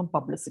maximum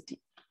publicity.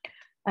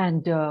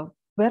 And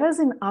whereas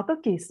in other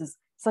cases,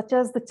 such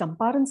as the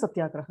Champaran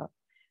Satyagraha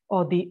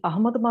or the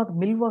Ahmedabad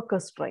mill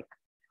workers strike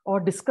or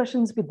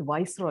discussions with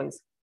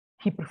viceroys,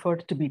 he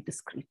preferred to be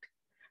discreet.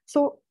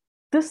 So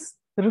this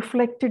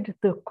reflected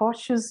the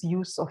cautious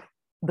use of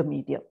the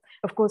media.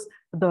 Of course,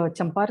 the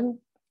Champaran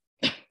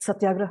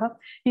Satyagraha,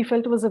 he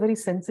felt was a very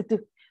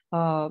sensitive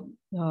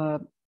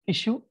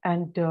issue,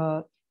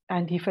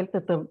 and he felt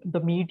that the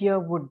media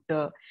would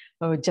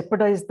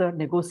jeopardize the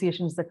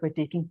negotiations that were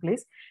taking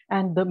place.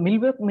 And the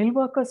mill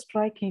worker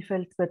strike, he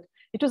felt that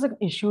it was an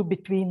issue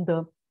between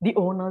the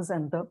owners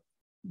and the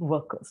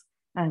workers,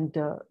 and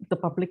the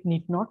public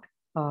need not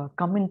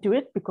come into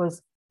it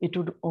because it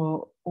would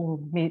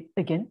may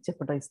again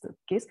jeopardize the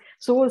case.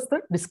 So was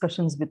the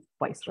discussions with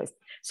viceroys.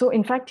 So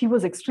in fact, he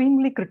was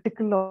extremely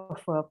critical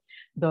of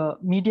the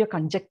media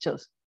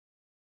conjectures,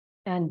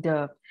 and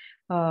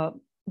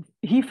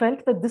he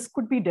felt that this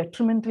could be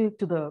detrimental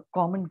to the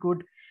common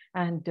good,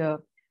 and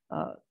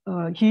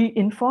he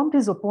informed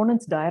his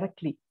opponents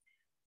directly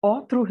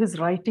or through his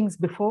writings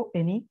before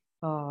any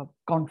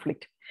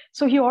conflict.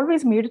 So he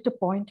always made it a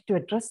point to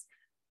address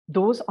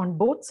those on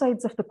both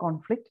sides of the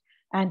conflict,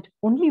 and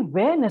only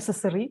where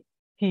necessary,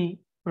 he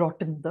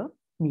brought in the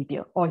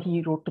media or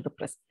he wrote to the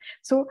press.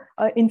 So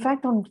in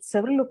fact, on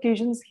several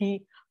occasions,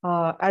 he,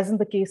 as in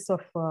the case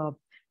of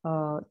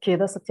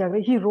Kheda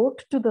Satyagraha, he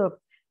wrote to the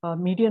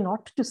media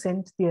not to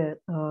send their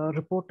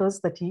reporters,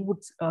 that he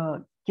would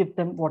give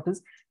them what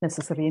is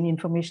necessary, any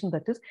information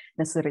that is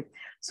necessary.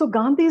 So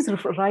Gandhi's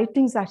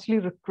writings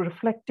actually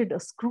reflected a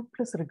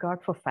scrupulous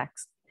regard for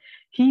facts.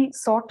 He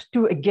sought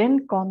to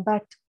again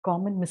combat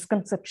common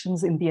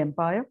misconceptions in the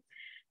empire.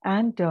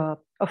 And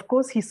of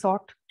course, he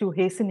sought to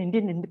hasten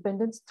Indian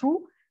independence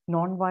through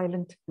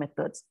non-violent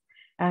methods.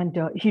 And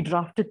he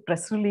drafted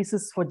press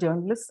releases for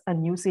journalists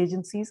and news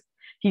agencies.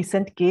 He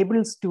sent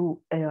cables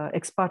to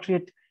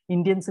expatriate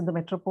Indians in the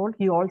metropole.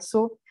 He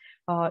also,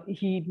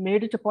 he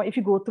made it a point, if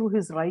you go through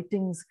his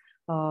writings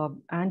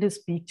and his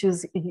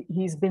speeches,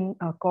 he's been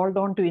called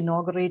on to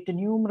inaugurate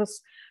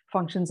numerous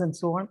functions and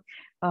so on.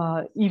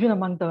 Even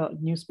among the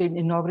newspaper,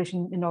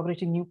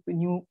 inaugurating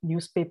new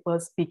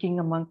newspapers, speaking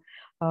among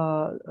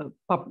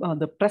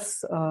the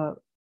press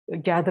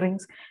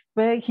gatherings,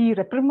 where he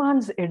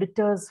reprimands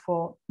editors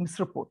for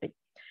misreporting.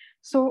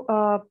 So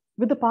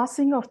with the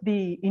passing of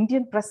the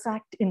Indian Press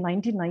Act in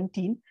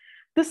 1919,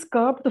 this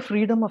curbed the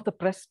freedom of the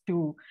press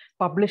to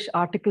publish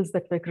articles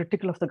that were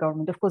critical of the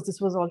government. Of course, this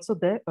was also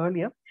there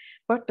earlier,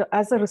 but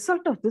as a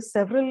result of this,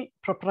 several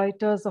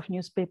proprietors of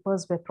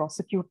newspapers were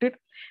prosecuted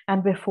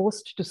and were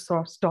forced to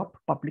stop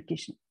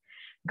publication.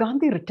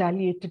 Gandhi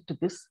retaliated to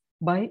this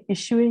by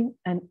issuing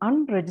an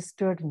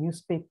unregistered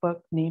newspaper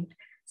named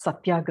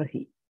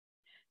Satyagrahi.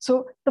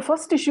 So the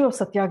first issue of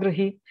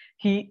Satyagrahi,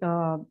 he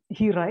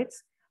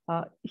writes,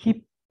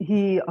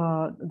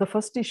 the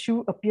first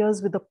issue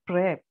appears with a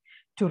prayer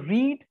to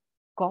read,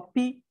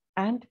 copy,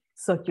 and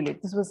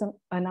circulate. This was an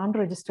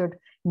unregistered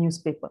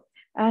newspaper.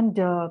 And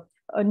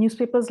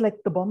newspapers like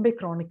the Bombay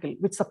Chronicle,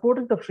 which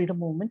supported the freedom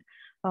movement,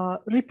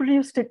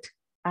 reproduced it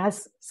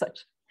as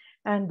such.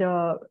 And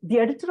the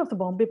editor of the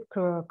Bombay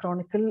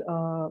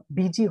Chronicle,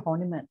 B.G.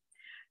 Horniman,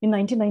 in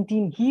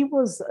 1919, he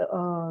was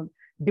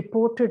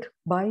deported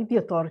by the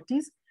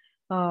authorities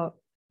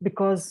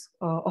because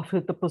of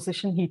the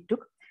position he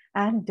took.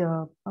 And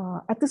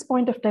at this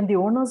point of time, the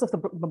owners of the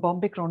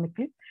Bombay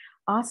Chronicle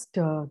asked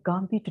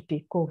Gandhi to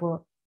take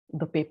over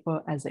the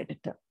paper as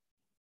editor.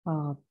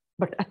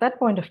 But at that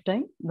point of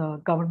time, the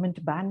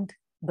government banned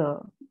the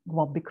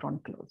Bombay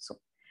Chronicle also.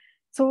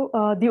 So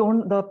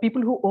the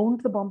people who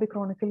owned the Bombay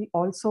Chronicle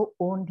also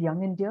owned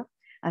Young India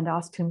and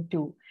asked him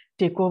to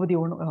take over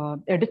the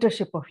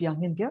editorship of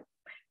Young India.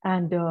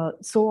 And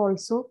so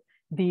also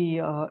the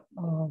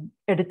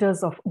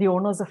editors of the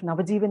owners of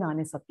Navajivan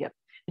Ane Satya,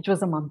 which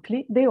was a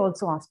monthly, they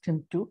also asked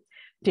him to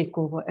take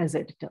over as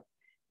editor.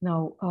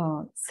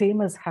 Now,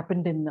 same as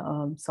happened in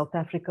South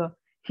Africa,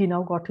 he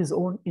now got his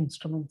own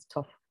instruments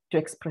to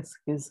express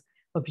his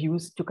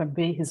views, to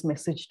convey his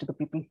message to the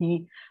people.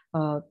 He,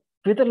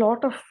 with a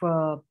lot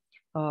of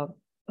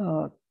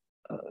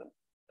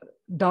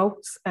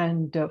doubts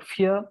and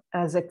fear,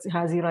 as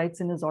he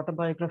writes in his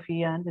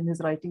autobiography and in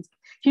his writings,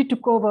 he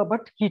took over,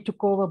 but he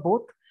took over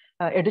both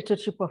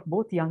editorship of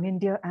both Young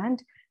India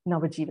and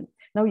Navajivan.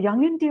 Now,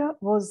 Young India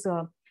was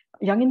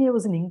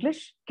in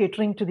English,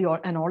 catering to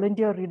an all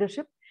India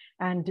readership,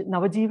 and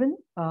Navajivan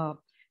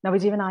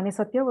Ane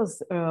Satya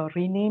was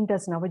renamed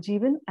as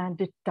Navajivan, and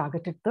it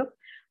targeted the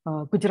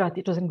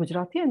Gujarati. It was in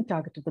Gujarati and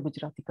targeted the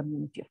Gujarati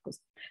community, of course.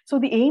 So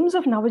the aims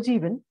of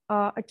Navajivan,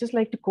 I'd just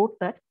like to quote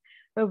that,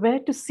 were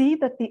to see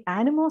that the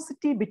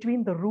animosity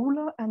between the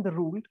ruler and the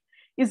ruled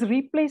is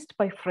replaced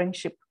by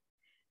friendship,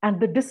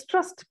 and the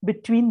distrust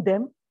between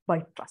them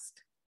by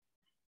trust.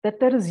 That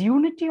there is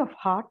unity of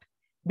heart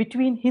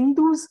between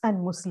Hindus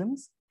and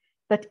Muslims,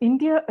 that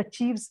India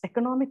achieves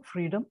economic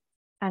freedom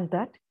and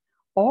that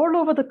all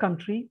over the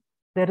country,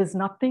 there is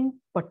nothing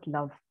but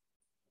love.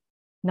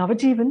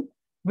 Navajivan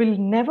will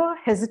never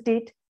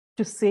hesitate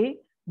to say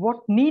what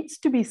needs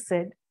to be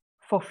said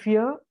for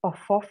fear of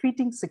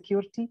forfeiting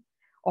security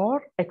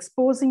or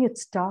exposing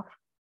its staff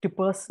to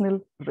personal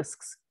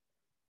risks.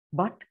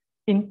 But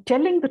in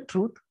telling the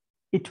truth,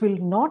 it will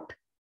not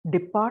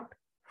depart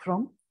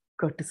from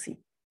courtesy.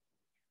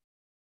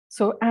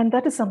 So, and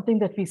that is something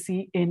that we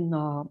see in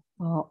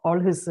all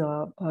his,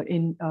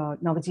 in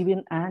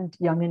Navajivan and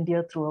Young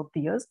India throughout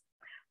the years.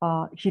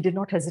 He did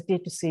not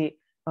hesitate to say,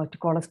 to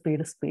call a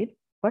spade,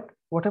 but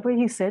whatever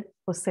he said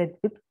was said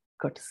with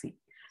courtesy.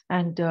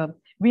 And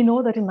we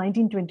know that in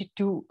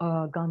 1922,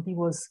 Gandhi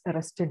was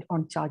arrested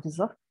on charges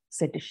of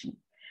sedition.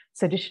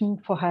 Sedition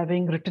for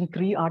having written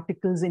 3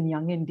 articles in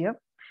Young India.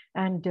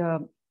 And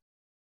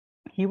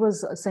he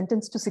was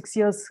sentenced to 6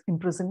 years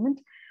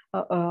imprisonment.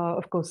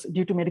 Of course,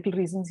 due to medical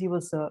reasons, he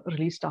was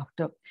released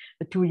after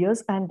 2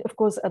 years. And of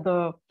course, at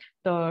the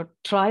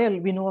trial,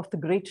 we know of the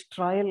great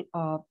trial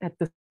at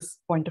this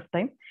point of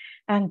time.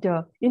 And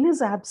in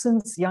his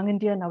absence, Young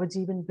India and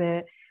Navajivan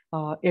were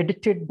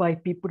edited by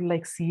people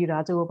like C.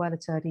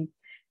 Rajagopalachari,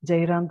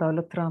 Jairam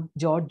Daulatram,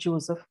 George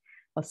Joseph,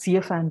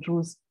 C.F.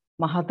 Andrews,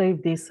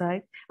 Mahadev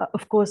Desai.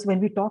 Of course, when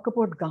we talk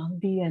about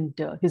Gandhi and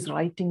his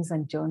writings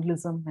and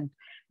journalism and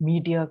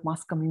media,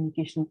 mass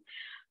communication,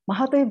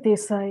 Mahadev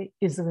Desai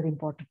is a very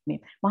important name.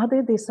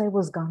 Mahadev Desai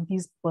was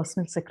Gandhi's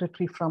personal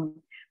secretary from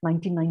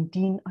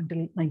 1919 until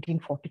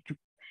 1942.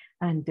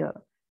 And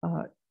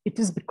it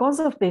is because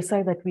of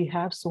Desai that we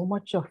have so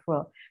much of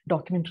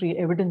documentary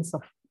evidence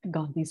of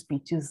Gandhi's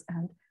speeches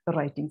and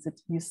writings.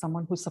 He is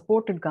someone who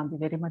supported Gandhi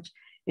very much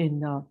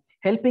in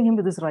helping him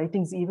with his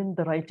writings, even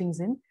the writings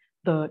in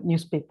the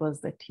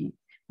newspapers that he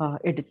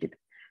edited.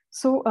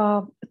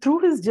 So through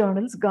his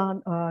journals,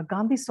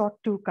 Gandhi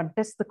sought to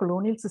contest the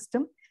colonial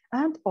system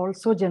and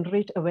also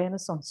generate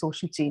awareness on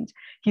social change.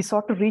 He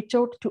sought to reach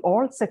out to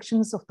all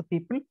sections of the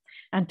people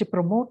and to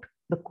promote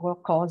the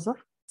cause of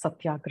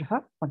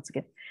Satyagraha once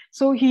again.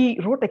 So he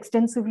wrote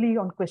extensively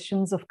on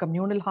questions of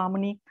communal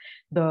harmony,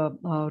 the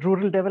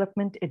rural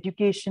development,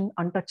 education,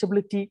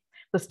 untouchability,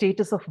 the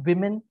status of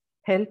women,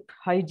 health,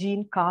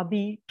 hygiene,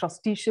 khadi,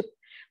 trusteeship,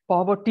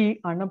 poverty,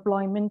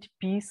 unemployment,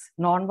 peace,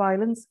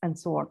 non-violence, and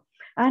so on.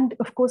 And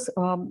of course,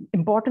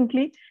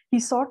 importantly, he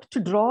sought to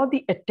draw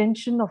the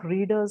attention of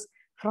readers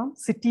from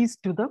cities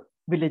to the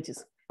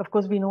villages. Of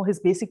course, we know his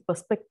basic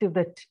perspective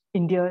that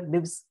India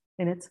lives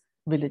in its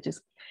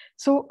villages.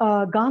 So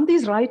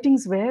Gandhi's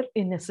writings were,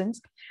 in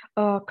essence,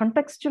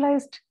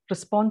 contextualized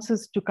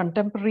responses to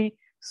contemporary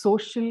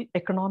social,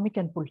 economic,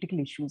 and political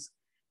issues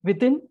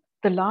within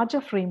the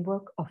larger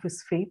framework of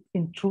his faith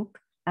in truth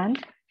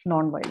and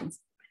nonviolence.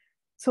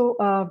 So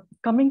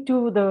coming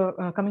to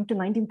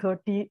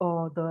 1930,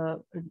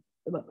 or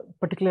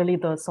particularly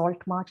the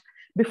Salt March,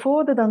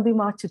 before the Dandi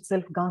March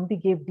itself, Gandhi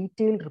gave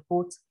detailed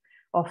reports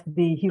of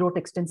he wrote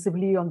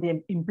extensively on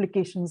the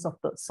implications of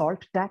the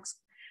salt tax,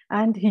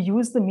 and he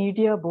used the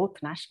media, both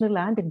national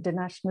and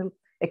international,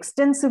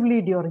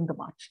 extensively during the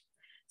march.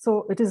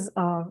 So it is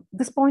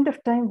this point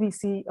of time we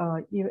see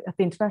at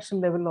the international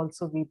level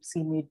also we've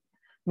seen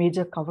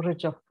major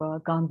coverage of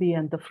Gandhi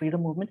and the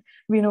freedom movement.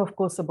 We know, of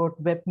course, about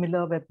Webb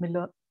Miller,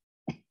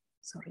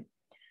 sorry,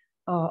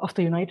 of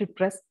the United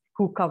Press,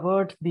 who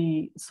covered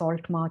the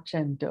Salt March,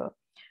 and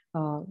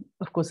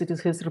of course, it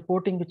is his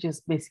reporting which is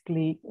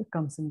basically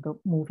comes in the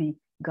movie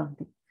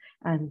Gandhi,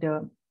 and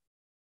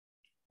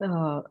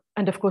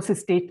of course his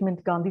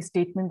statement, Gandhi's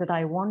statement that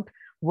I want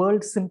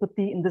world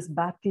sympathy in this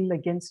battle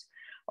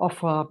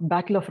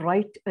battle of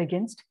right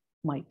against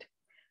might.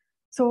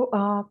 So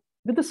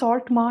with the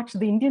Salt March,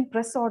 the Indian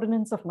Press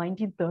Ordinance of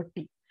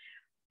 1930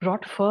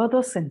 brought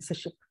further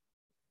censorship,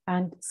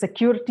 and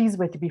securities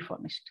were to be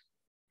furnished.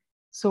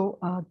 So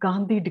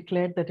Gandhi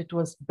declared that it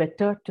was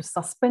better to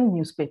suspend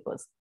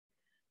newspapers,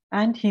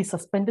 and he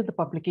suspended the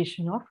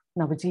publication of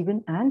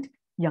Navajivan and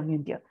Young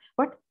India.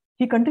 But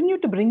he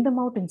continued to bring them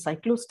out in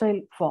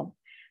cyclo-style form.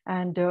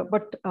 And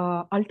but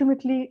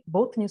ultimately,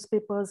 both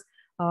newspapers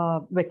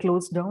were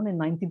closed down in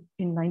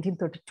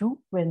 1932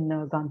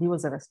 when Gandhi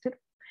was arrested.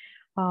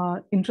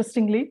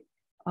 Interestingly,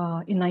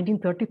 in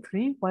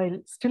 1933, while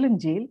still in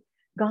jail,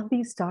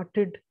 Gandhi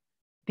started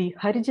the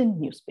Harijan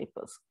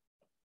newspapers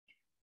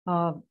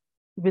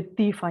with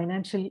the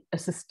financial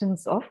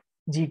assistance of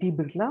G.D.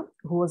 Birla,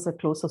 who was a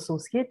close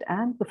associate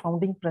and the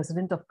founding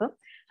president of the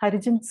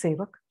Harijan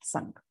Sevak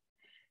Sangh.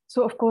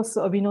 So, of course,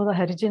 we know the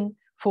Harijan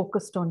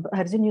focused on the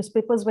Harijan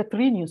newspapers were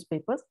 3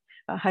 newspapers.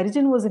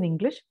 Harijan was in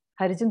English,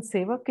 Harijan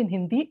Sevak in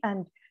Hindi,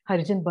 and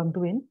Harijan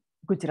Bandhu in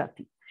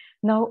Gujarati.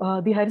 Now,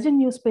 the Harijan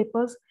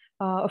newspapers,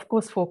 of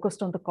course,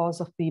 focused on the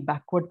cause of the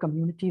backward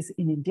communities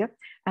in India.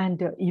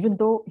 And even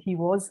though he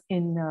was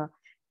in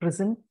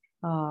prison,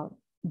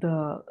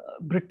 the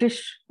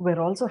British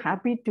were also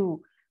happy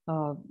to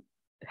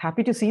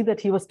see that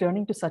he was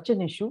turning to such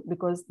an issue,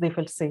 because they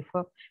felt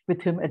safer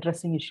with him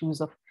addressing issues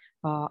of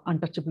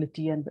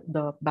untouchability and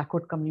the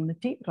backward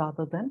community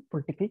rather than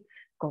political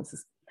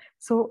causes.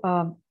 So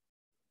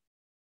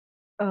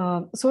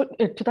So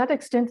to that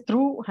extent,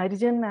 through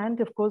Harijan and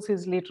of course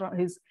his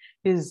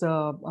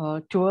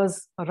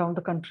tours around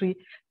the country,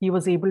 he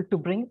was able to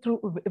bring,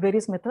 through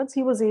various methods,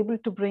 he was able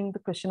to bring the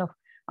question of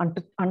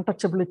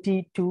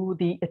untouchability to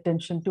the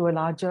attention, to a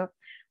larger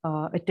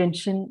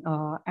attention,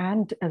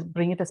 and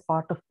bring it as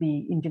part of the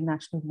Indian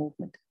national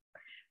movement.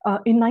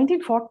 In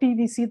 1940,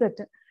 we see that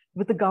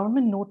with the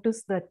government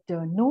notice that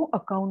no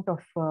account of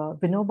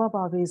Vinoba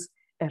Bhave's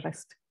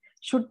arrest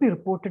should be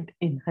reported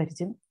in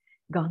Harijan,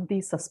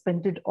 Gandhi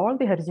suspended all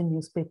the Harijan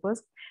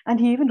newspapers, and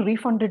he even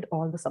refunded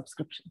all the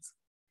subscriptions.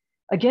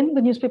 Again,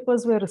 the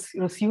newspapers were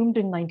resumed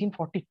in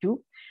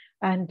 1942,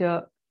 and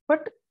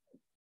but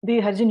the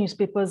Harijan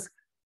newspapers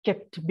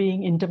kept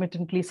being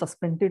intermittently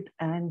suspended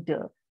and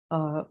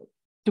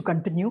to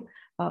continue.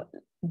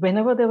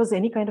 Whenever there was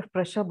any kind of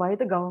pressure by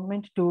the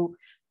government to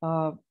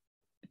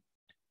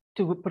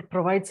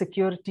provide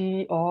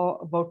security or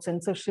about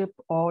censorship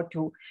or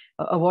to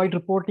avoid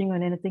reporting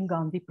on anything,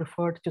 Gandhi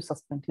preferred to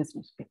suspend his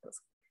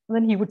newspapers. And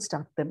then he would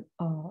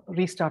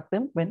restart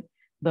them when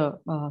the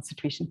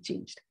situation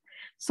changed.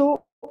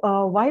 So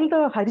while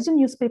the Harijan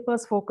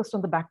newspapers focused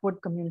on the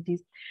backward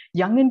communities,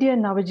 Young India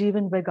and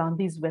Navajivan were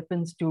Gandhi's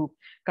weapons to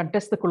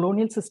contest the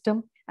colonial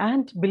system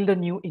and build a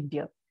new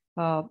India.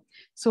 And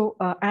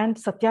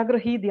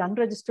Satyagrahi, the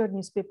unregistered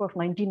newspaper of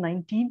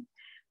 1919,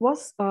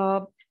 was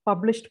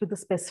published with the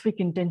specific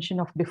intention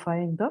of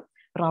defying the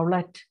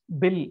Rowlatt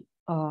Bill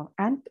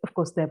and, of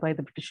course, thereby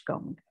the British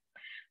government.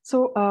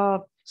 So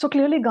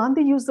clearly,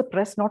 Gandhi used the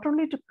press not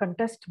only to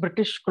contest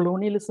British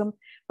colonialism,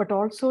 but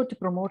also to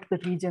promote the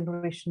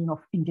regeneration of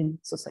Indian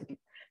society.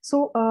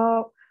 So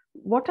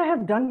what I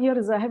have done here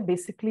is I have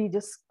basically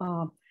just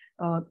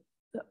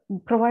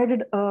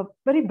provided a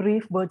very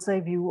brief bird's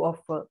eye view of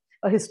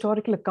a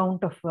historical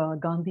account of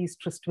Gandhi's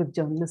tryst with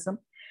journalism.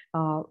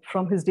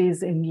 From his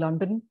days in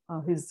London,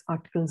 his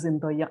articles in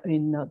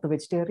the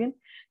Vegetarian,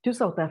 to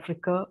South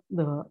Africa,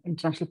 the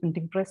International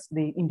Printing Press,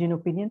 the Indian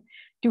Opinion,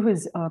 to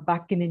his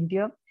back in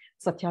India,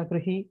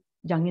 Satyagrahi,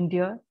 Young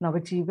India,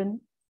 Navajivan,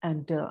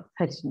 and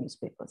Harijan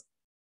newspapers.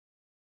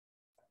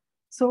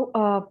 So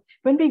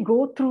when we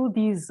go through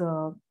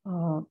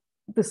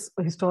this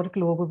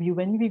historical overview,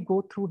 when we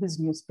go through his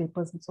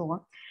newspapers and so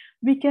on,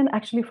 we can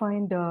actually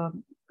find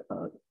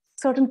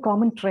certain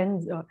common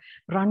trends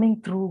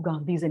running through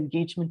Gandhi's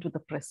engagement with the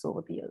press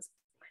over the years.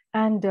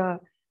 And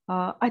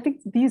I think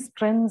these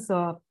trends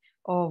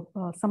or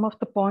some of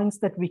the points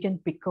that we can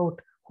pick out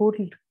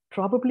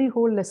probably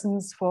hold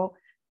lessons for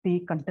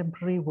the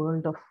contemporary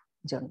world of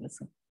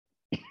journalism.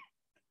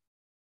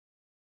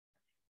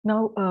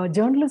 Now,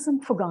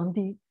 journalism for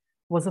Gandhi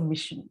was a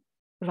mission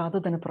rather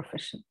than a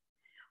profession.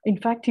 In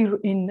fact, he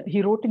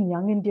wrote in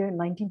Young India in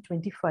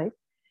 1925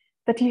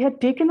 that he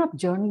had taken up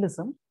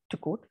journalism, to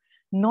quote,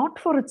 not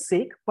for its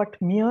sake, but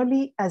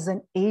merely as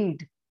an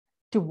aid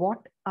to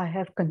what I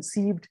have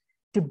conceived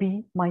to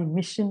be my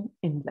mission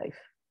in life.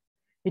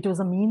 It was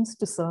a means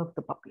to serve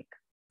the public.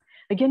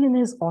 Again, in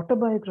his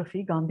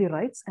autobiography, Gandhi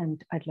writes,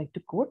 and I'd like to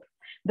quote,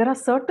 "There are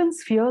certain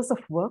spheres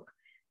of work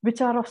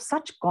which are of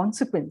such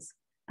consequence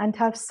and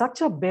have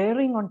such a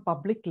bearing on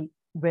public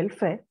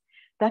welfare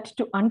that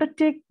to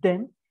undertake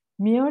them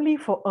merely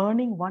for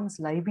earning one's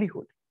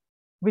livelihood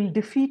will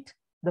defeat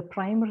the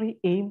primary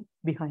aim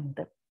behind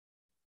them.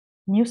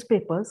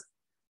 Newspapers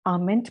are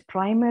meant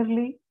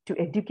primarily to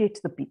educate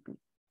the people.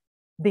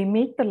 They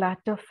make the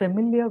latter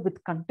familiar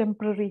with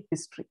contemporary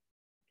history.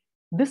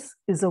 This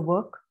is a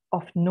work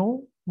of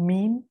no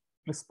mean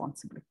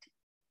responsibility."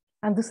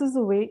 And this is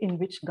the way in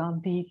which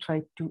Gandhi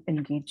tried to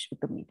engage with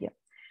the media.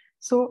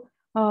 So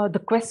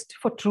the quest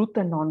for truth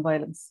and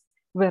nonviolence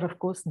were, of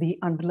course, the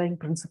underlying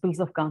principles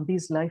of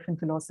Gandhi's life and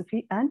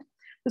philosophy. And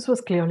this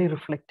was clearly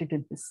reflected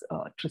in his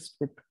tryst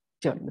with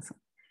journalism.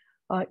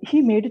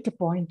 He made it a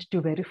point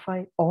to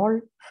verify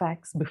all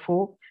facts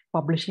before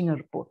publishing a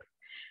report.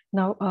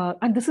 Now,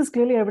 and this is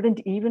clearly evident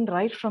even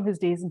right from his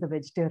days in the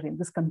Vegetarian,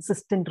 this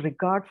consistent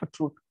regard for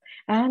truth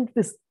and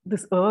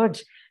this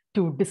urge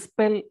to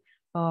dispel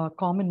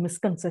common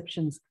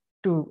misconceptions,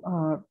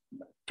 to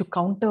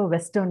counter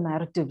Western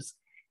narratives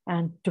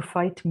and to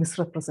fight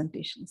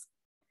misrepresentations.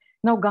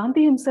 Now,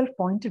 Gandhi himself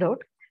pointed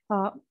out,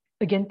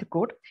 again to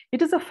quote,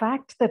 "It is a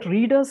fact that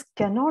readers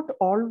cannot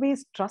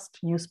always trust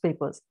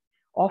newspapers.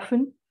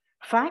 Often,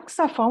 facts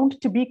are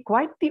found to be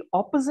quite the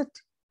opposite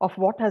of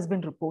what has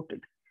been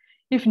reported.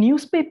 If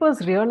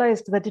newspapers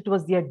realized that it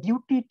was their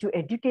duty to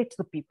educate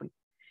the people,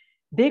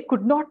 they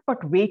could not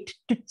but wait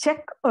to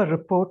check a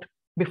report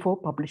before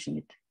publishing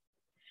it.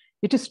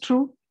 It is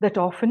true that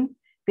often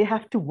they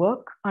have to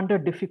work under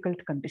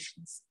difficult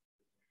conditions.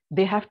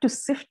 They have to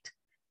sift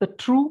the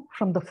true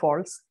from the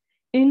false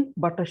in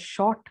but a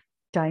short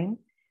time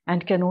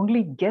and can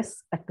only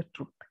guess at the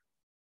truth.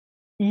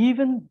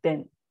 Even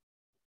then,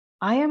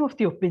 I am of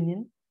the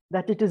opinion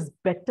that it is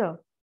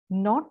better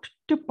not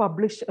to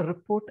publish a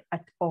report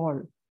at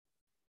all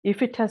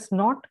if it has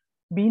not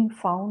been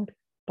found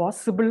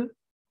possible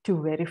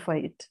to verify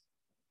it."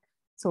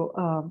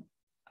 So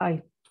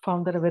I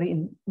found that a very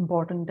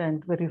important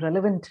and very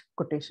relevant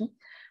quotation.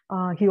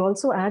 He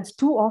also adds,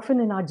 too often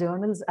in our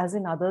journals, as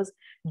in others,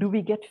 do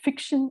we get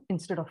fiction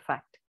instead of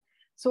fact.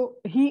 So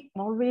he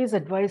always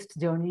advised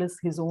journalists,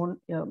 his own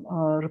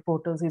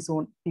reporters, his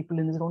own people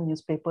in his own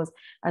newspapers,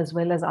 as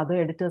well as other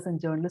editors and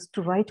journalists,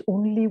 to write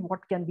only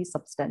what can be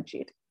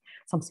substantiated.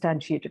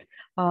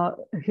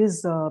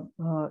 His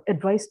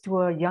advice to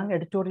a young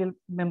editorial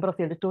member of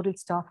the editorial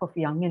staff of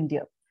Young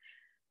India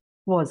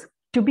was,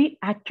 to be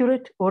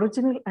accurate,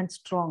 original, and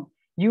strong,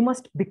 you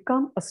must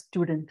become a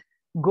student,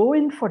 go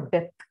in for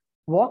depth,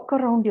 walk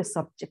around your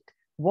subject,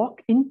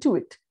 walk into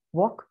it,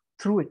 walk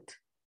through it.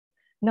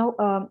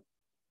 Now,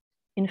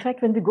 in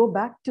fact, when we go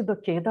back to the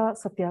Kheda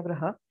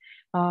Satyagraha,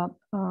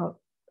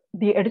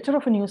 the editor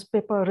of a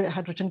newspaper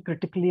had written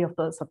critically of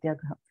the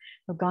Satyagraha.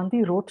 Now,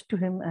 Gandhi wrote to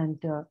him, and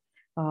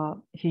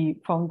he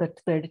found that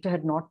the editor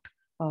had not,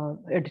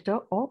 editor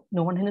or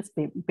no one in his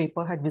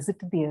paper had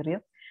visited the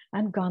area.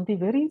 And Gandhi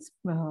very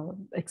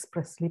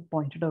expressly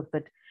pointed out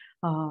that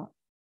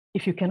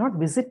if you cannot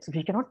visit, if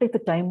you cannot take the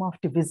time off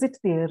to visit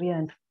the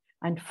area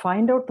and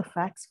find out the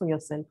facts for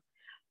yourself,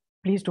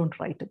 please don't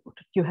write about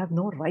it. You have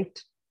no right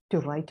to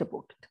write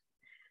about it.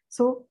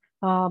 So,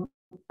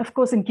 of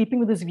course, in keeping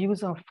with his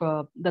views of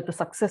that the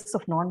success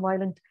of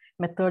nonviolent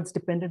methods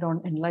depended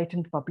on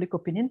enlightened public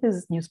opinion,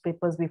 these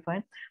newspapers, we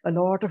find a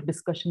lot of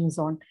discussions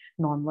on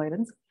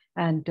nonviolence.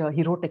 And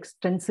he wrote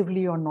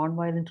extensively on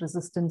nonviolent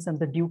resistance and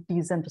the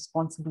duties and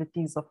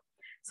responsibilities of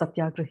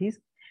satyagrahis.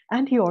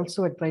 And he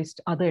also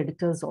advised other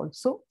editors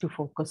also to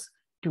focus,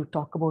 to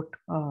talk about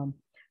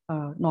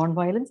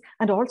nonviolence,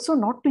 and also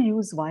not to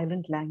use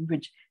violent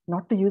language,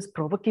 not to use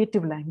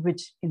provocative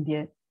language in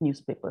their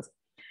newspapers.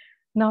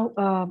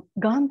 Now,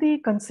 Gandhi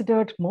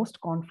considered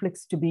most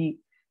conflicts to be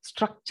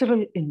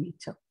structural in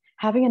nature,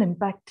 having an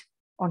impact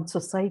on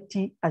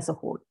society as a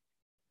whole.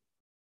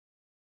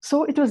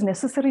 So it was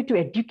necessary to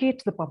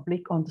educate the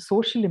public on the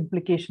social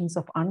implications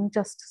of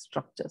unjust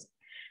structures.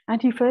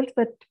 And he felt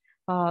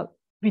that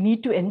we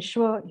need to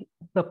ensure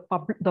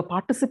the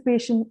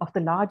participation of the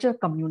larger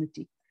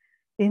community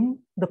in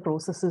the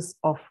processes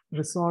of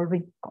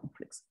resolving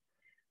conflicts.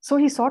 So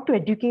he sought to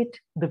educate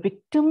the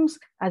victims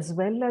as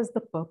well as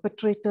the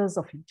perpetrators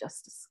of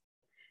injustice.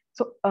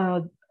 So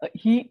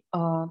he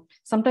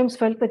sometimes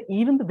felt that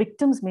even the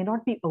victims may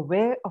not be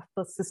aware of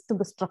the system,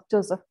 the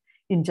structures of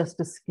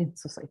injustice in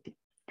society.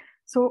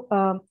 So,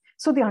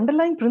 so the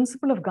underlying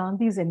principle of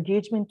Gandhi's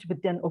engagement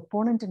with an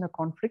opponent in a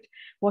conflict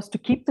was to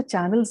keep the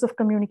channels of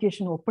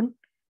communication open,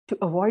 to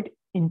avoid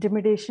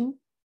intimidation,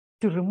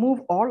 to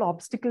remove all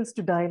obstacles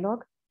to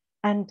dialogue.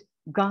 And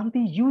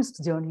Gandhi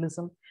used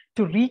journalism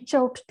to reach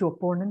out to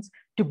opponents,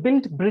 to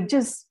build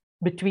bridges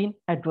between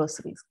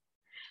adversaries.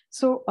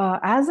 So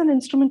as an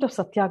instrument of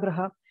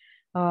satyagraha,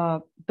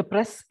 the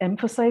press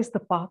emphasized the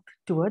path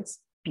towards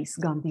peace.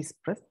 Gandhi's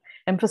press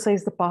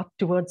emphasized the path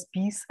towards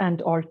peace and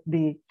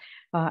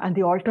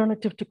the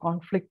alternative to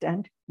conflict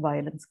and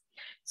violence.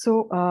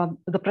 So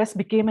the press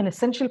became an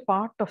essential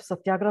part of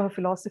satyagraha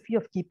philosophy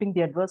of keeping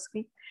the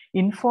adversary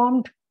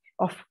informed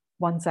of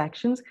one's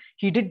actions.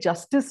 He did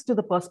justice to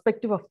the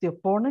perspective of the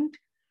opponent.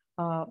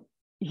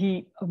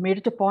 He made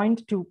it a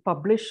point to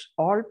publish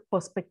all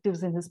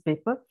perspectives in his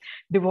paper,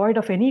 devoid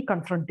of any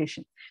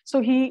confrontation.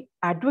 So he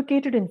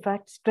advocated, in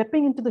fact,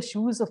 stepping into the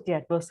shoes of the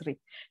adversary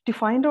to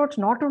find out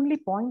not only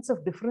points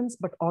of difference,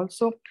 but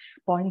also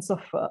points of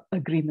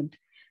agreement.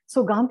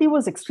 So Gandhi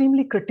was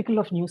extremely critical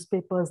of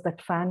newspapers that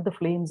fanned the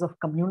flames of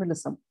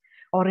communalism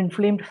or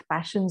inflamed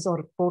passions or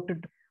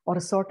reported or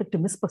resorted to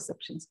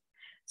misperceptions.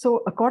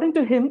 So according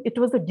to him, it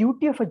was the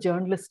duty of a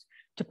journalist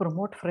to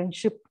promote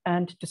friendship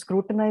and to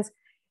scrutinize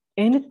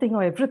anything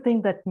or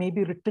everything that may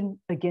be written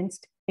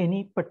against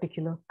any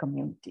particular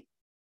community.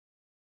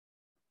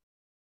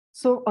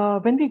 So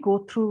when we go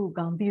through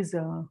Gandhi's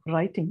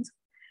writings,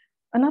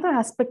 another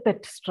aspect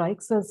that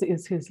strikes us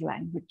is his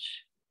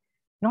language,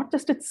 not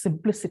just its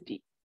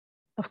simplicity.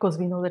 Of course,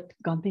 we know that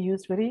Gandhi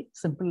used very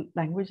simple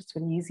language. It's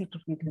very easy to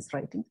read his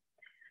writings,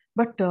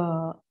 but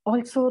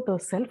also the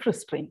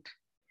self-restraint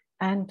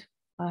and,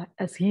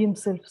 as he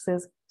himself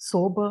says,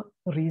 sober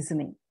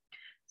reasoning.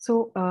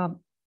 So,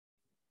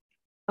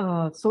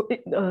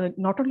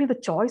 not only the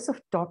choice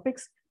of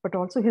topics, but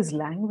also his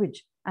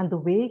language and the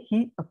way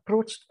he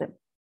approached them.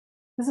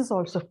 This is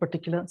also of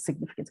particular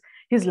significance.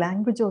 His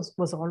language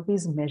was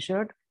always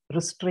measured,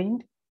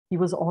 restrained. He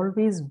was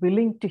always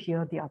willing to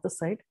hear the other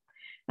side.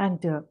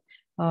 And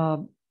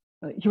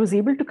he was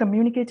able to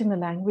communicate in a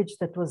language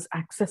that was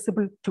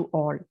accessible to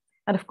all.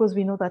 And of course,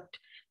 we know that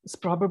is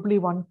probably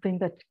one thing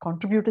that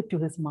contributed to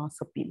his mass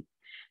appeal.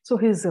 So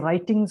his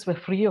writings were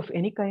free of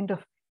any kind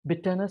of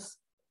bitterness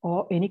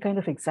or any kind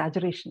of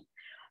exaggeration.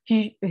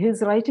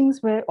 His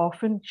writings were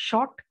often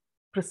short,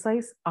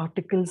 precise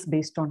articles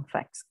based on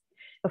facts.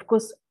 Of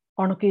course,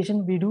 on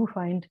occasion, we do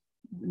find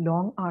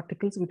long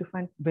articles. We do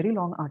find very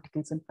long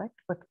articles, in fact,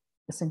 but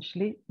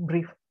essentially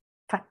brief,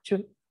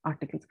 factual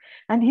articles.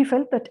 And he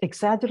felt that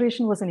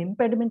exaggeration was an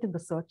impediment in the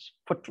search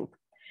for truth.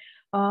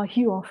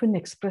 He often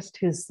expressed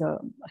his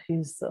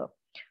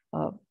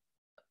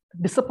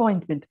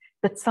disappointment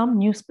that some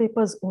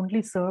newspapers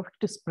only served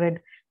to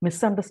spread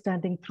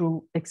misunderstanding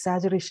through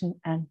exaggeration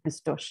and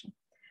distortion.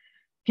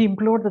 He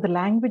implored that the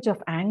language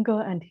of anger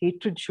and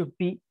hatred should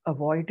be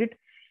avoided.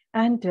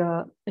 And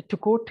to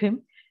quote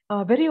him,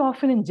 very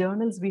often in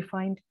journals, we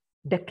find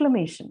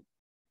declamation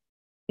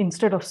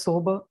instead of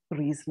sober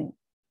reasoning.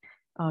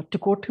 To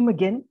quote him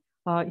again,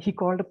 he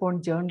called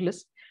upon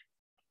journalists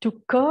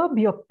to curb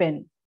your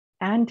pen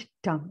and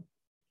tongue.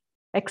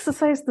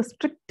 Exercise the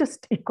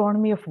strictest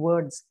economy of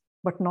words,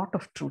 but not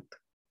of truth.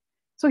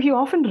 So he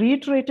often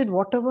reiterated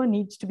whatever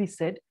needs to be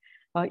said.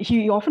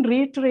 He often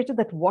reiterated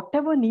that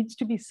whatever needs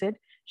to be said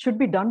should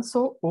be done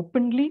so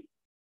openly,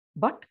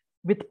 but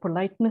with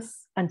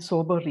politeness and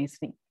sober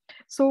reasoning.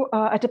 So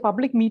at a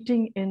public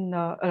meeting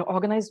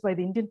organized by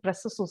the Indian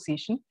Press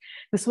Association,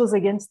 this was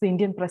against the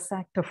Indian Press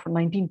Act of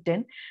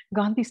 1910,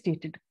 Gandhi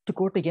stated, to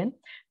quote again,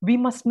 "We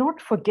must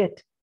not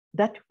forget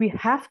that we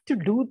have to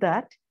do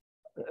that,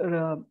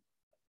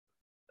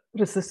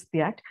 resist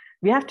the act,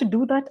 we have to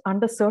do that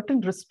under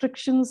certain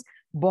restrictions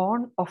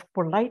born of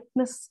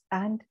politeness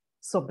and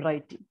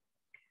sobriety."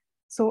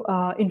 So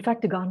in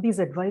fact, Gandhi's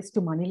advice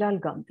to Manilal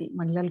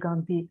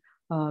Gandhi,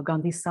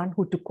 Gandhi's son,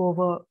 who took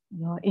over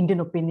Indian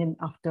opinion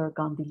after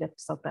Gandhi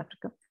left South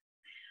Africa.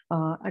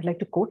 I'd like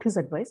to quote his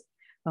advice.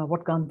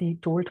 What Gandhi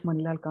told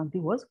Manilal Gandhi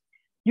was,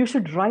 "You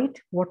should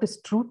write what is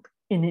truth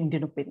in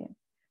Indian opinion,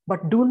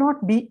 but do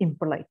not be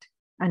impolite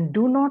and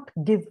do not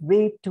give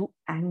way to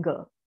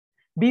anger.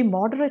 Be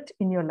moderate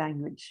in your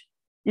language.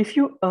 If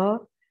you err,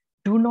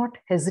 do not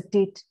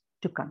hesitate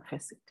to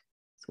confess it."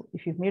 So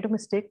if you've made a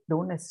mistake,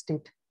 don't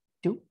hesitate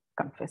to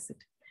confess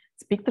it.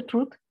 Speak the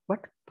truth,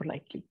 but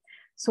politely.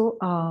 So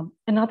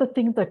another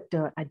thing that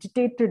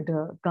agitated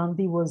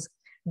Gandhi was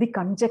the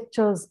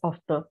conjectures of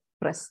the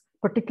press,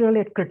 particularly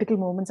at critical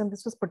moments. And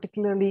this was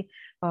particularly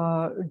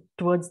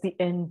towards the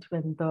end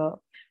when the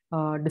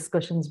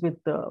discussions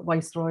with the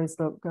viceroys,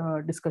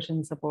 the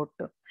discussions about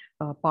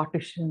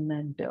partition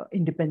and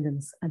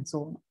independence and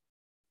so on.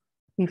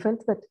 He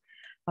felt that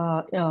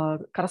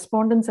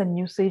correspondents and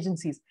news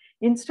agencies,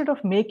 instead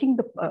of making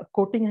the,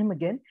 quoting him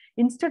again,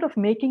 instead of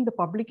making the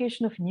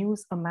publication of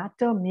news a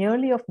matter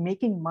merely of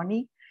making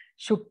money,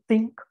 should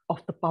think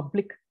of the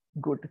public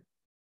good.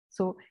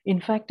 So in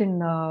fact, in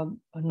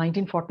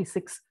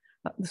 1946,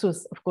 this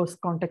was, of course,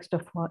 context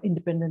of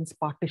independence,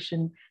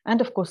 partition,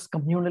 and of course,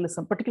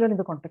 communalism, particularly in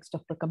the context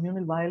of the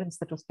communal violence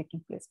that was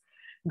taking place.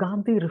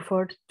 Gandhi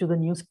referred to the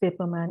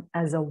newspaperman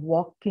as a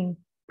walking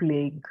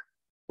plague.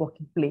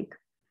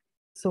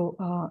 So,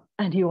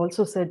 and he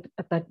also said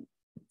at that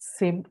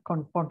same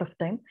point of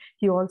time,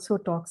 he also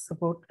talks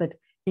about that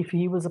if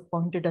he was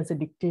appointed as a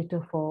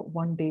dictator for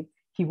one day,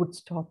 he would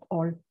stop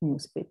all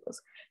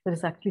newspapers. There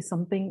is actually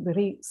something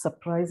very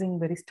surprising,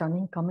 very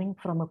stunning coming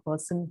from a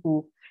person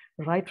who,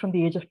 right from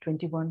the age of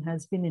 21,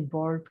 has been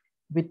involved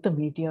with the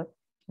media,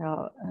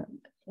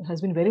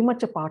 has been very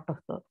much a part of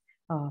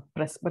the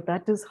press. But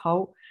that is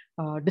how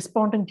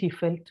despondent he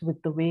felt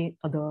with the way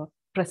the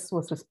press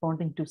was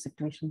responding to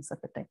situations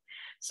at the time.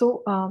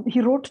 So he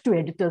wrote to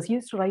editors. He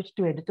used to write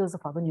to editors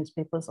of other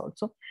newspapers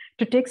also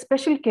to take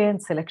special care in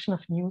selection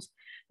of news,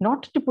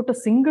 not to put a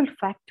single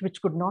fact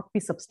which could not be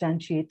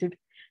substantiated,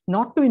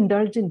 not to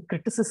indulge in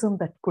criticism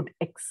that could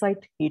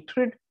excite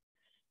hatred.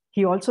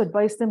 He also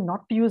advised them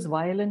not to use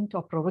violent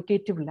or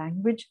provocative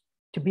language,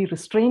 to be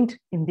restrained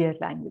in their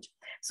language.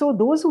 So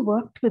those who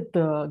worked with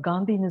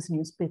Gandhi in his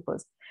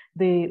newspapers,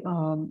 they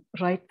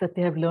write that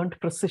they have learned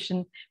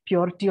precision,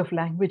 purity of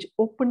language,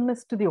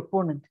 openness to the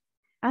opponent,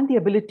 and the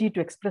ability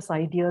to express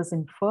ideas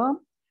in firm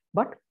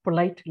but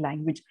polite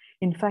language.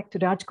 In fact,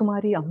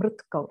 Rajkumari Amrit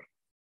Kaur,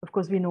 of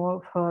course, we know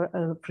of her,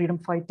 a freedom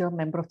fighter,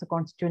 member of the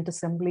Constituent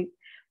Assembly,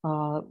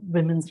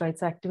 women's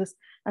rights activist,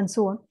 and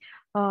so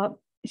on.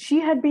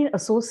 She had been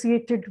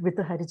associated with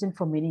the Harijan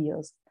for many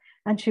years.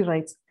 And she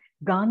writes,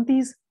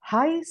 Gandhi's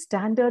high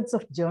standards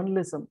of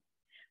journalism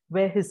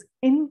were his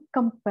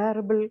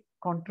incomparable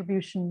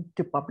contribution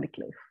to public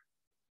life.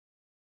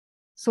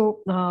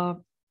 So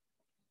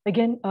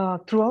again,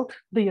 throughout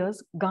the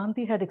years,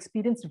 Gandhi had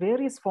experienced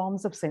various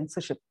forms of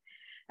censorship.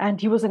 And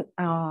he was an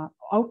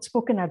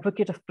outspoken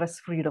advocate of press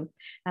freedom.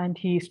 And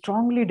he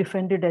strongly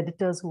defended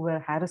editors who were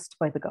harassed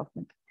by the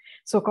government.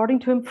 So according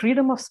to him,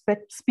 freedom of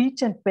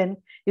speech and pen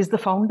is the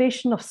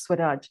foundation of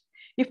Swaraj.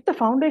 If the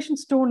foundation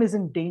stone is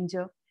in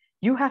danger,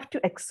 you have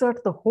to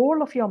exert the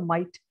whole of your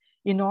might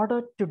in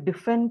order to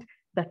defend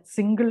that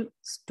single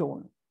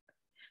stone.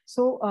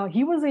 So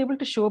he was able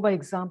to show by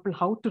example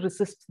how to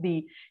resist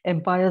the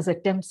empire's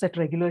attempts at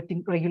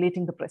regulating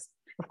the press.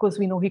 Of course,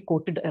 we know he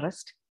courted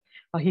arrest.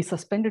 He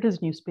suspended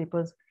his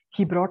newspapers.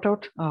 He brought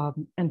out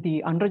and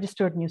the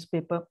unregistered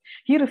newspaper.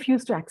 He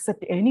refused to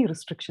accept any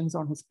restrictions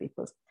on his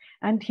papers.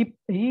 And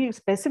he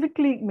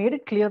specifically made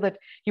it clear that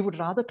he would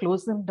rather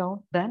close them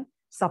down than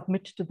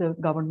submit to the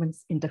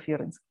government's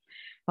interference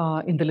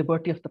in the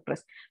liberty of the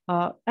press.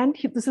 And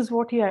this is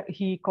what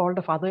he called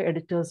of other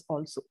editors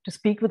also, to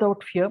speak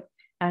without fear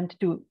and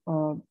to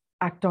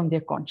act on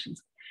their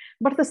conscience.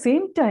 But at the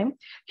same time,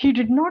 he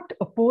did not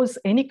oppose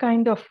any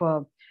kind of,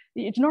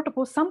 he did not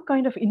oppose some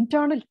kind of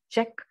internal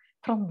check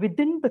from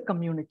within the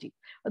community.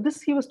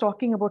 This, he was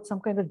talking about some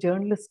kind of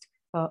journalist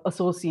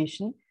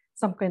association,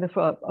 some kind of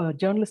a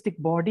journalistic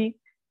body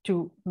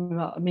to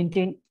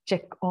maintain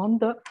check on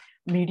the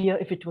media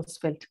if it was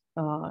felt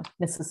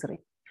necessary.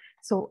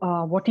 So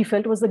what he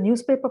felt was the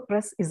newspaper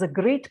press is a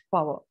great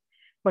power,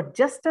 but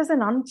just as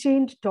an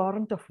unchained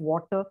torrent of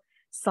water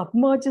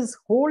submerges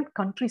whole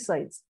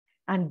countrysides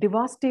and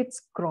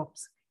devastates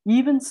crops,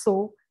 even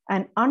so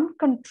an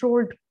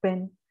uncontrolled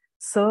pen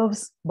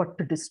serves but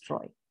to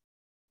destroy.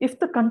 If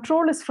the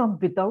control is from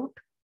without,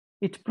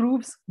 it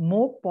proves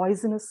more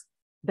poisonous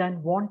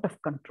than want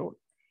of control.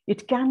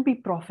 It can be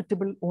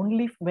profitable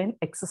only when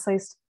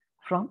exercised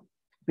from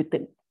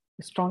within.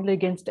 Strongly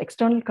against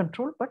external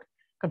control, but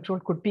control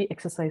could be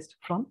exercised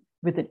from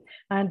within.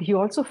 And he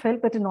also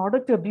felt that in order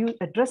to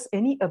address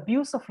any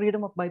abuse of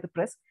freedom by the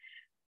press,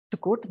 to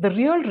quote, the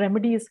real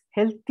remedy is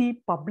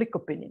healthy public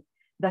opinion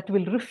that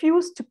will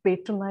refuse to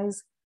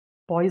patronize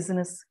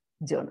poisonous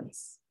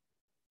journals.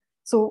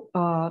 So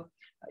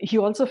he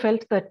also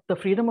felt that the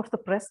freedom of the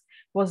press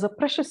was a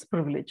precious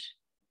privilege,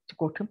 to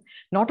quote him,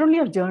 not only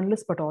of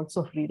journalists, but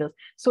also of readers.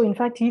 So in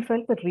fact, he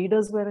felt that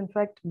readers were in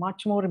fact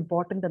much more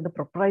important than the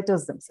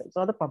proprietors themselves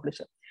or the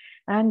publisher.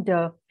 And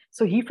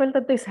so he felt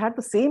that they had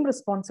the same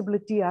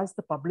responsibility as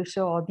the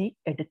publisher or the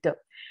editor.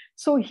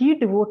 So he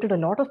devoted a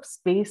lot of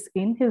space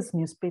in his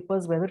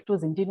newspapers, whether it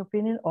was Indian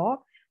Opinion or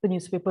the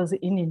newspapers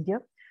in India,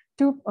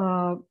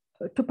 to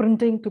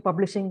printing, to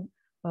publishing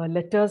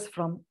letters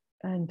from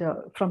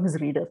his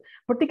readers,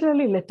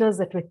 particularly letters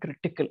that were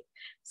critical.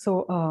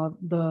 So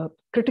the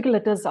critical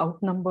letters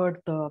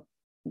outnumbered the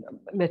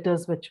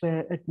letters which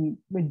were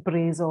in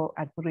praise or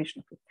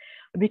admiration.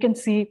 We can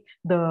see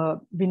the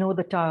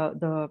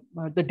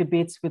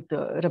debates with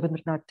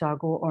Rabindranath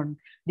Tagore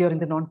during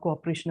the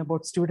non-cooperation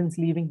about students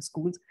leaving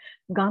schools.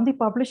 Gandhi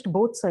published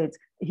both sides.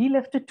 He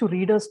left it to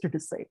readers to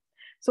decide.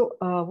 So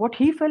what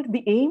he felt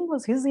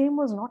his aim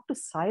was not to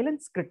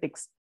silence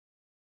critics,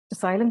 to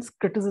silence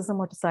criticism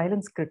or to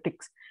silence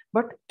critics,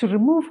 but to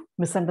remove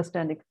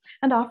misunderstanding.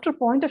 And after a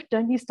point of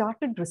time, he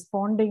started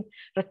responding.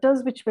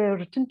 Letters which were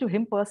written to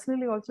him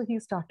personally also, he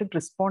started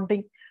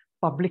responding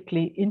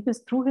publicly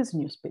through his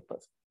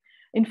newspapers.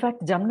 In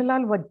fact,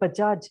 Jamnalal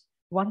Bajaj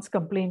once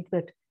complained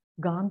that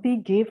Gandhi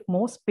gave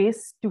more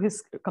space to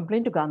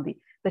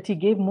he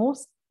gave more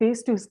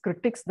space to his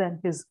critics than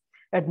his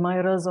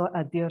admirers or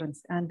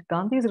adherents. And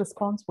Gandhi's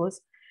response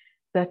was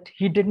that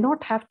he did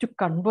not have to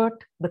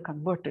convert the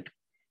converted.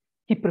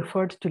 He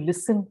preferred to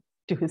listen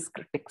to his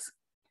critics.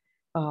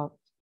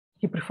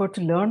 He preferred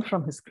to learn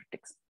from his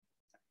critics.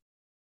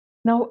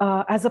 Now,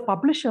 as a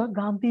publisher,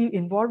 Gandhi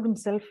involved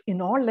himself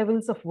in all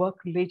levels of work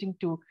relating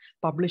to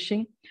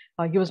publishing.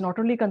 He was not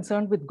only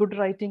concerned with good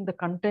writing, the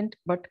content,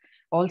 but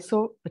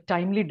also the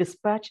timely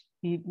dispatch.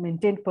 He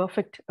maintained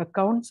perfect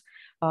accounts.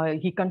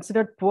 He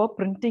considered poor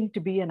printing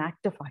to be an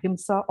act of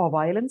ahimsa or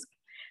violence.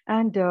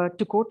 And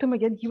to quote him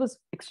again, he was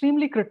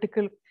extremely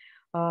critical.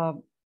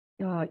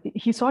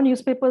 He saw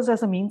newspapers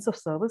as a means of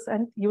service,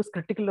 and he was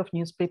critical of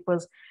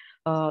newspapers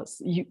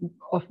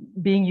of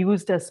being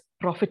used as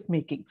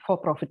profit-making, for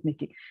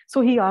profit-making.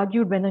 So he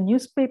argued when a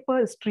newspaper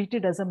is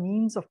treated as a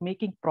means of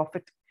making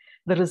profit,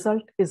 the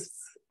result is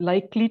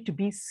likely to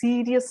be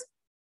serious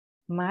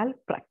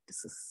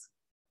malpractices.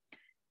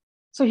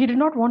 So he did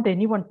not want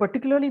anyone,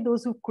 particularly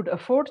those who could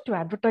afford to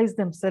advertise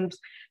themselves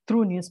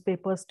through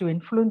newspapers, to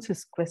influence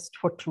his quest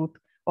for truth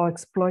or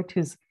exploit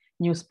his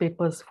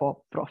newspapers for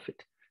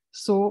profit.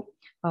 So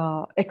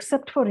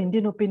except for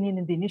Indian Opinion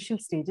in the initial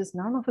stages,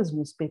 none of his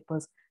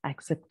newspapers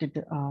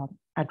accepted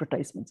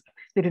advertisements.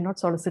 They did not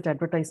solicit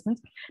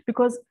advertisements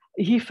because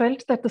he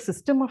felt that the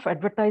system of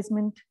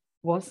advertisement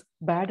was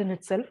bad in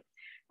itself,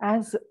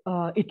 as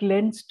it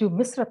lends to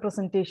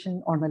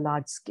misrepresentation on a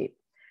large scale.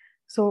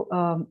 So,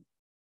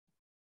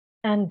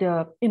 in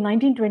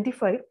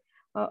 1925,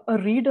 a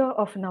reader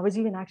of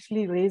Navajivan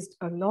actually raised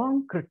a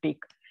long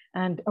critique.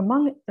 And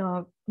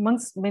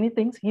amongst many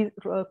things, he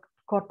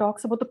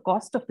talks about the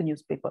cost of the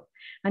newspaper.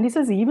 And he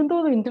says, even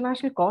though the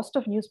international cost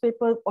of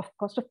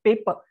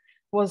paper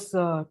was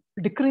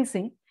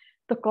decreasing,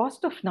 the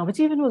cost of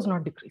Navajivan was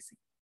not decreasing.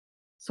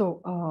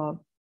 So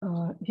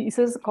he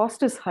says the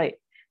cost is high.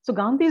 So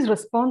Gandhi's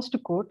response to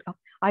quote,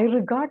 I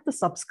regard the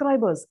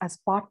subscribers as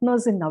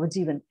partners in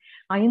Navajivan.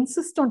 I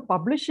insist on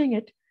publishing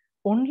it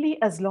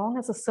only as long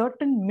as a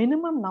certain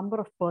minimum number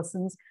of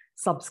persons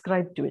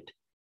subscribe to it.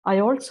 I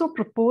also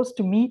propose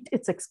to meet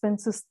its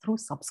expenses through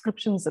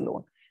subscriptions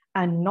alone,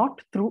 and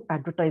not through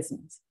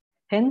advertisements.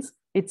 Hence,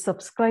 its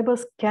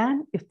subscribers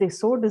can, if they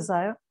so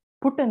desire,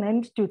 put an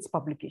end to its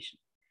publication.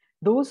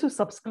 Those who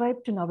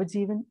subscribe to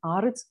Navajivan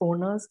are its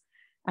owners,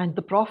 and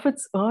the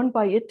profits earned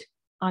by it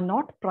are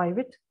not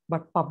private,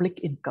 but public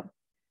income.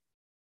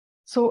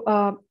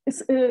 So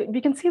we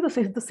can see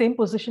the same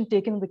position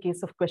taken in the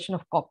case of question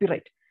of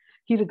copyright.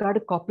 He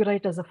regarded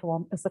copyright as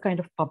a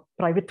kind of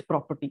private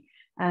property,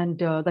 and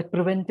that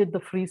prevented the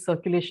free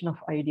circulation of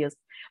ideas.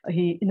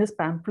 In his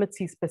pamphlets,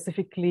 he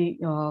specifically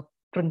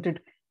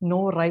printed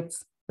no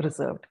rights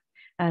reserved.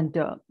 And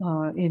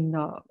in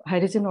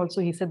Hydrogen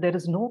also, he said there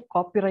is no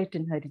copyright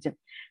in Hydrogen.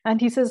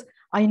 And he says,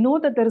 I know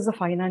that there is a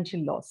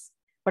financial loss,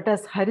 but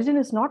as Hydrogen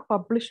is not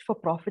published for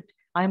profit,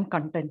 I am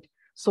content,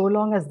 so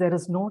long as there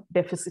is no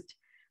deficit.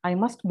 I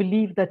must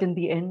believe that in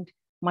the end,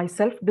 my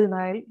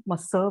self-denial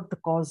must serve the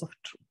cause of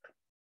truth.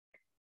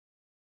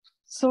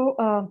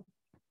 So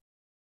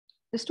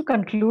just to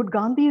conclude,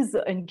 Gandhi's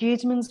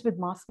engagements with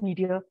mass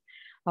media,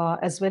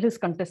 as well as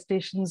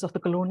contestations of the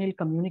colonial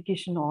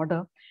communication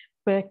order,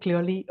 were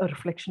clearly a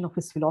reflection of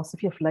his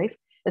philosophy of life,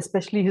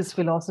 especially his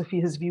philosophy,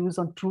 his views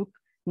on truth,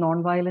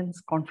 nonviolence,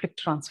 conflict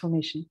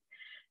transformation.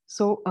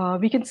 So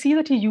we can see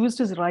that he used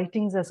his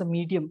writings as a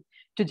medium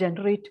to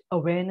generate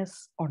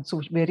awareness on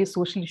various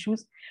social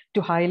issues,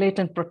 to highlight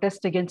and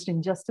protest against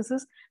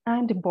injustices,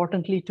 and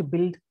importantly, to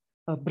build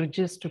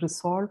bridges to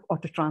resolve or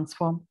to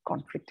transform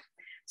conflict.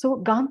 So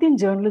Gandhian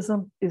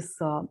journalism is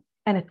an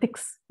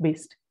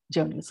ethics-based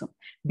journalism,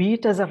 be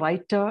it as a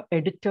writer,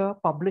 editor,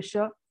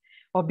 publisher,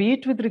 or be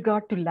it with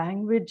regard to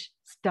language,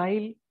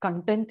 style,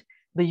 content,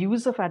 the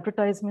use of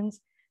advertisements,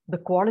 the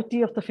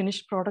quality of the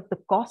finished product, the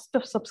cost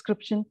of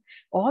subscription,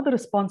 or the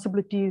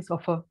responsibilities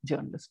of a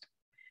journalist.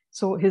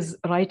 So his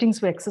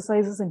writings were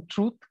exercises in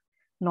truth,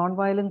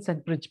 nonviolence,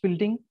 and bridge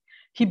building.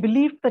 He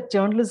believed that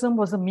journalism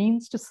was a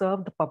means to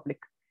serve the public,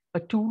 a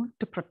tool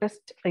to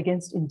protest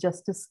against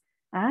injustice,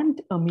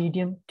 and a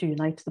medium to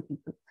unite the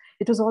people.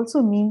 It was also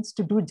a means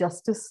to do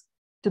justice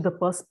to the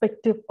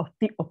perspective of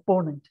the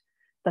opponent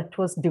that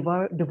was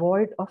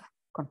devoid of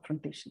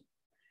confrontation.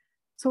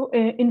 So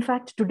in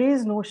fact,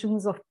 today's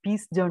notions of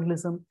peace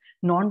journalism,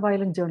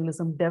 nonviolent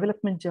journalism,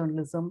 development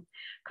journalism,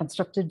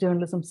 constructive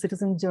journalism,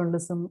 citizen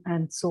journalism,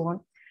 and so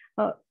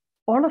on,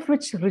 all of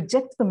which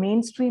reject the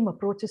mainstream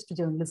approaches to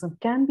journalism,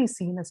 can be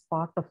seen as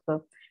part of the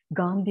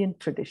Gandhian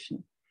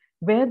tradition,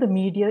 where the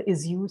media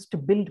is used to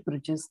build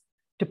bridges,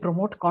 to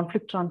promote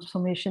conflict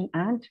transformation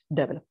and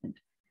development.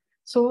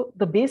 So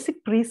the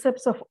basic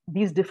precepts of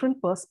these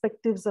different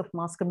perspectives of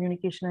mass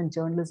communication and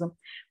journalism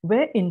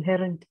were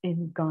inherent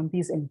in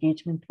Gandhi's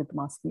engagement with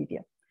mass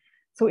media.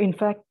 So in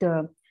fact,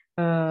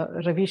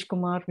 Ravish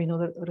Kumar, we know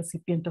the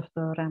recipient of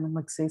the Raman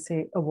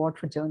Magsaysay Award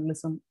for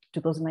Journalism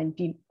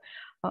 2019,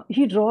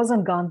 he draws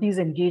on Gandhi's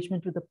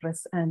engagement with the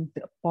press and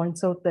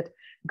points out that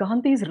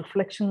Gandhi's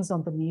reflections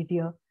on the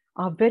media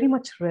are very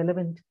much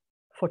relevant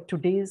for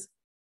today's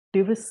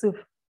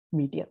divisive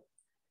media.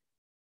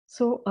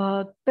 So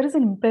there is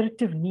an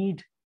imperative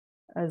need,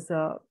 as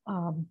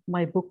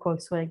my book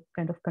also, I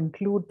kind of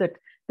conclude that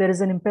there is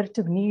an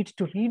imperative need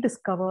to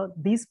rediscover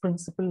these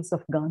principles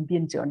of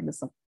Gandhian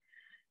journalism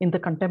in the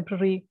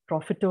contemporary,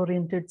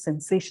 profit-oriented,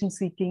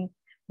 sensation-seeking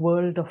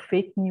world of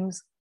fake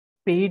news,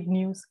 paid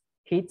news,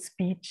 hate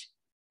speech,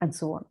 and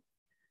so on.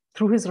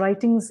 Through his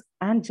writings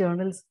and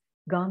journals,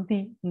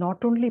 Gandhi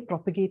not only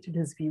propagated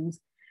his views,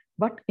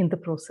 but in the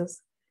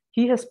process,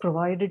 he has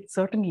provided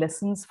certain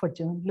lessons for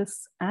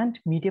journalists and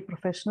media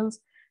professionals,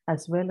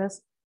 as well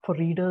as for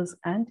readers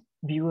and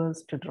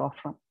viewers to draw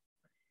from.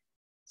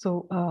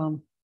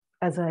 So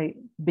as I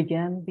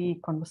began the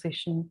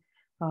conversation,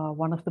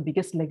 one of the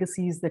biggest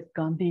legacies that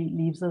Gandhi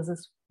leaves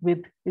us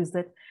with is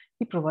that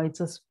he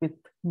provides us with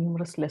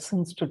numerous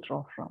lessons to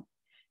draw from.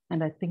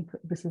 And I think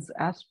this is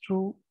as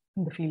true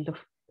in the field of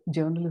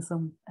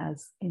journalism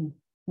as in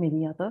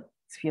many other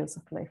spheres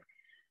of life.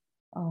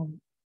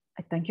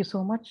 I thank you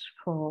so much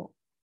for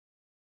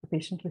the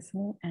patient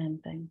listening, and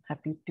I'm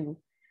happy to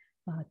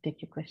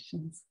take your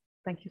questions.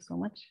 Thank you so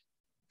much.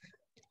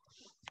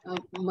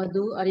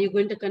 Madhu, are you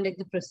going to conduct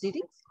the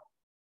proceedings?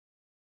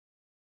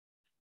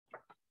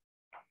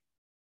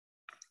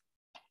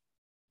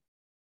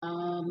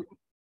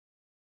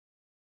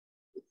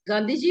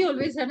 Gandhiji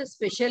always had a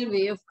special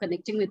way of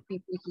connecting with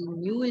people. He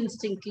knew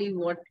instinctively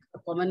what a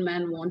common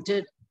man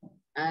wanted.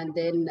 And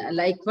then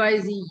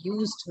likewise, he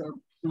used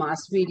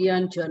mass media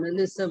and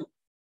journalism,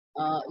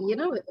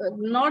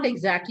 not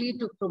exactly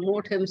to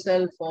promote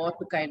himself or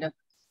to kind of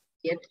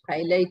get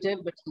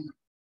highlighted, but he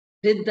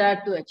did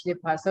that to actually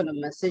pass on a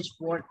message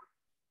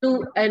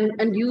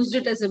and used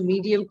it as a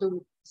medium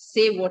to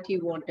say what he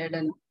wanted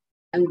and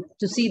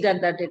to see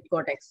that it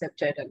got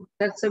accepted. And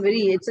that's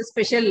it's a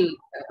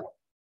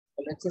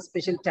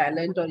special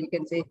talent, or you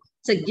can say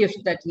it's a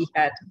gift that he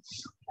had.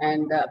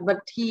 And but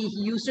he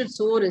used it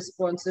so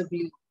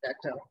responsibly that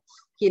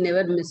he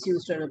never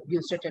misused or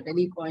abused it at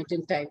any point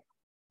in time.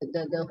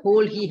 The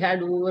hold he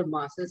had over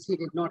masses, he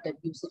did not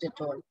abuse it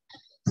at all.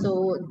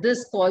 So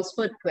this calls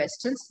for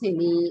questions.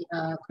 Any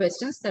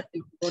questions that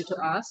people want to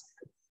ask?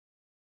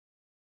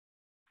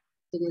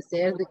 It is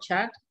there in the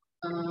chat.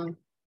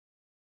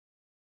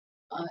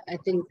 I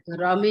think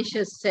Ramesh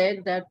has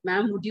said that,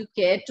 ma'am, would you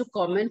care to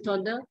comment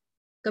on the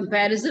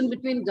comparison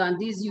between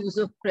Gandhi's use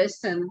of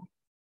press and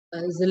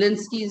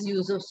Zelensky's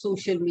use of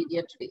social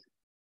media today?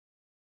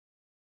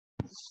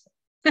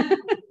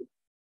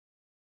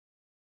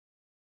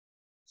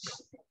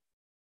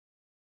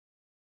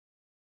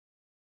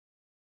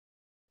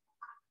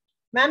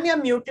 Ma'am, you're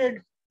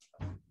muted.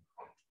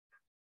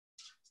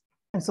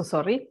 I'm so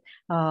sorry.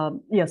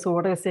 Yeah, so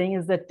what I was saying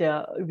is that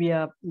we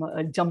are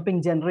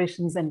jumping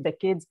generations and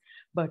decades,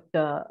 but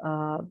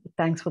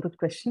thanks for the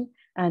question.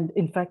 And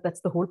in fact, that's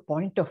the whole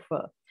point of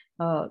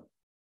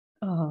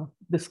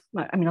this.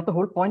 I mean, not the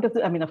whole point of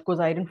the, I mean, of course,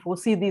 I didn't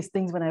foresee these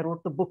things when I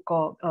wrote the book,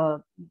 or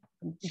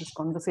this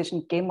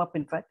conversation came up,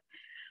 in fact.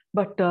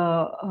 But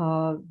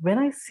when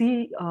I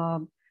see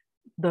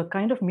the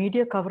kind of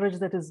media coverage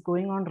that is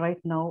going on right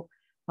now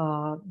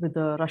with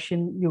the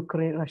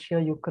Russia-Ukraine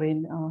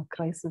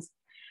crisis,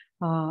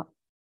 I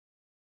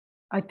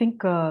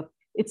think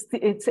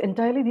it's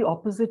entirely the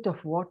opposite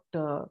of what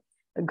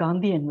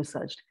Gandhi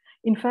envisaged.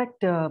 In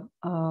fact, the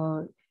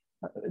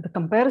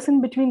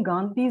comparison between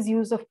Gandhi's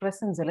use of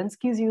press and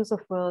Zelensky's use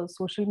of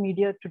social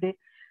media today,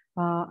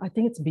 I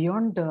think it's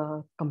beyond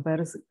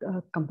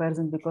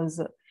comparison because,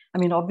 I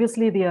mean,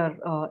 obviously they are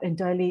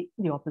entirely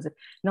the opposite.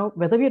 Now,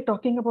 whether we are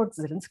talking about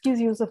Zelensky's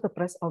use of the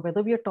press or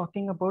whether we are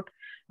talking about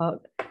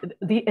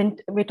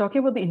we're talking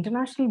about the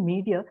international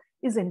media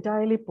is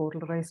entirely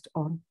polarized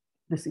on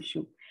this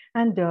issue.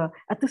 And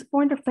at this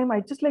point of time,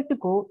 I'd just like to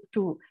go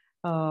to,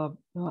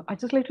 I'd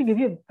just like to give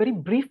you a very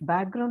brief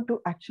background to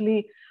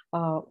actually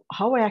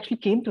how I actually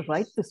came to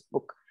write this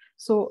book.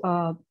 So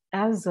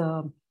as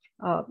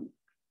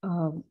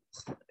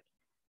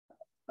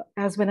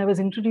when I was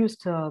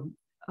introduced, it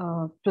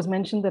was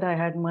mentioned that I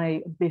had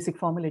my basic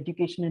formal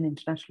education in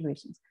international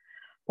relations,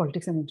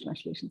 politics and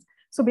international relations.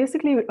 So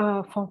basically,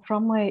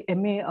 from my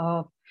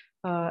MA,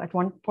 at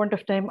one point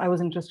of time, I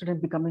was interested in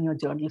becoming a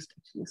journalist,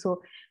 actually.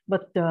 So,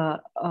 but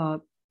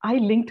I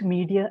linked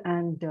media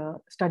and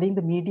studying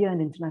the media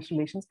and international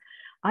relations.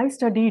 I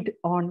studied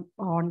on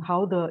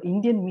how the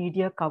Indian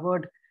media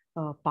covered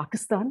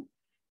Pakistan,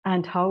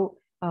 and how,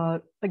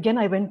 again,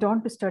 I went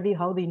on to study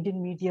how the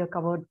Indian media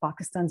covered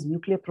Pakistan's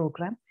nuclear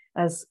program,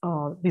 as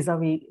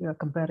vis-a-vis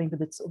comparing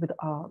with its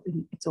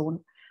own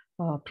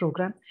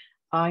program.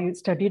 I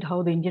studied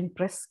how the Indian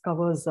press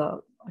covers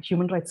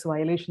human rights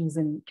violations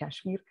in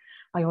Kashmir.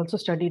 I also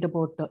studied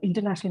about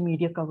international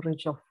media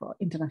coverage of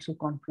international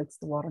conflicts,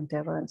 the war on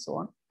terror, and so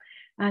on.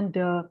 And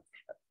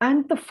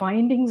the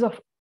findings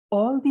of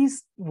all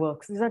these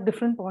works, these are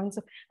different points.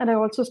 And I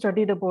also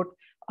studied about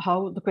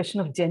how the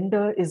question of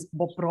gender is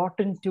brought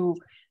into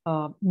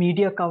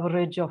media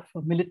coverage of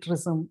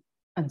militarism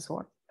and so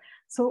on.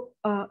 So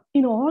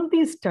in all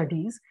these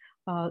studies,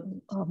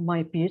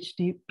 my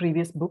PhD,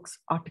 previous books,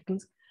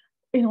 articles,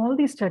 in all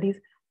these studies,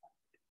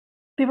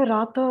 they were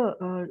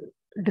rather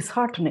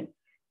disheartening,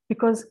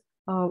 because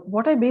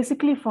what I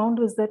basically found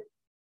was that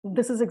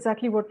this is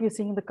exactly what we're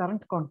seeing in the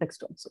current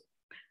context also.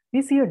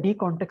 We see a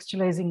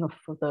decontextualizing of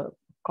the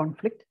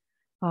conflict.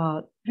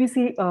 We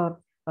see a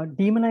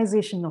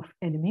demonization of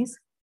enemies,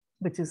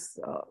 which is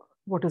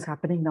what is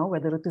happening now,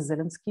 whether it is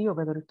Zelensky or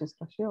whether it is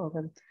Russia or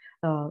whether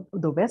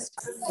the West,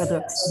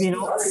 whether we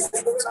know.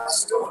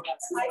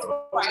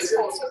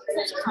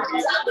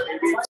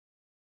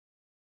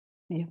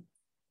 Yeah.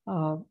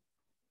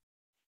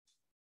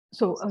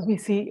 So we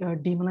see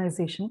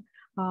demonization,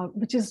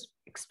 which is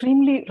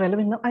extremely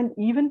relevant now. And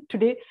even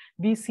today,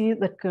 we see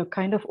that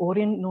kind of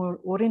Oriental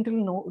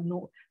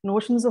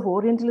notions of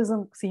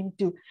Orientalism seem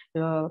to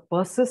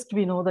persist.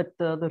 We know that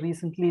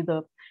recently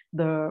the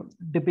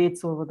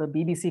debates over the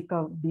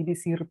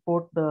BBC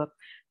report, the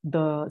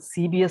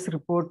CBS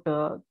report,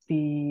 I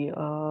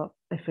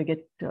forget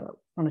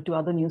one or two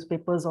other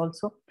newspapers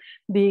also,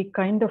 the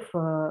kind of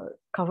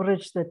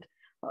coverage that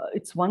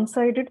it's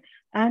one-sided.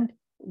 And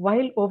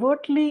while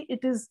overtly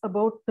it is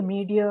about the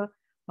media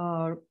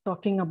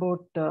talking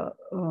about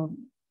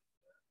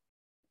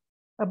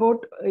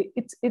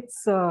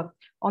it's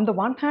on the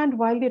one hand,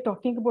 while they're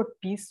talking about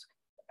peace,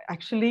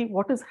 actually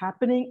what is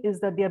happening is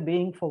that they are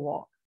baying for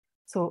war.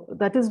 So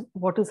that is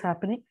what is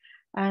happening.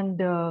 And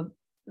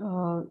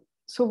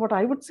so what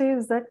I would say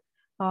is that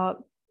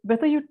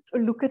whether you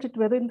look at it,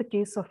 whether in the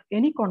case of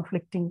any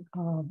conflicting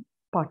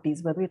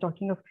parties, whether we're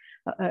talking of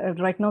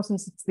right now,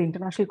 since it's the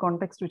international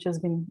context which has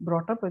been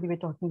brought up, whether we're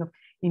talking of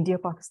India,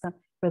 Pakistan,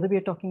 whether we're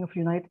talking of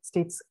United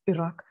States,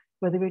 Iraq,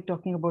 whether we're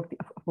talking about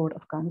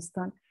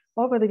Afghanistan,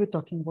 or whether we're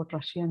talking about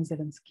Russia and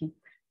Zelensky,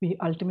 we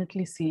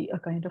ultimately see a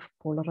kind of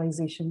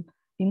polarization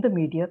in the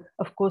media.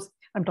 Of course,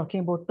 I'm talking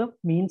about the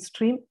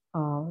mainstream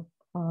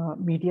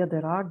media.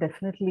 There are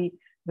definitely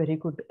very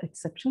good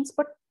exceptions,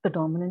 but the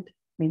dominant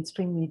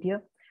mainstream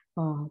media,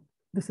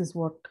 this is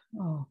what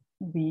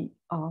we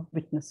are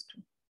witness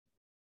to.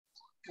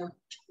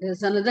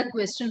 There's another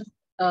question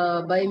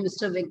by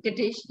Mr.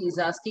 Venkatesh. He's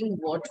asking,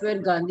 what were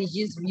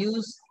Gandhiji's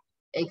views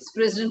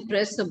expressed in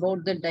press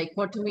about the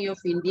dichotomy of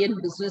Indian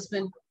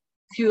businessmen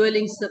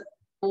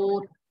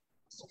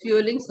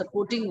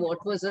supporting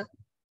what was a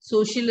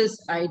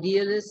socialist,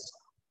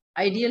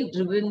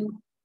 ideal-driven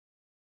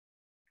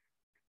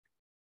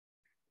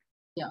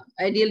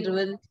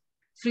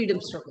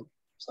freedom struggle.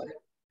 Sorry,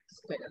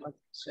 it's quite a lot.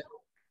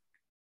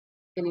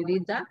 Can you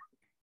read that?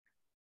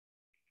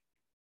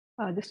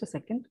 Just a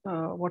second.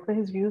 What were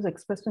his views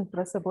expressed in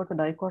press about the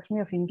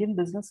dichotomy of Indian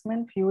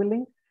businessmen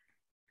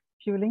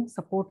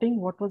supporting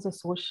what was a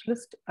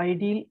socialist,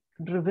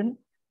 ideal-driven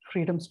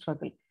freedom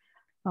struggle?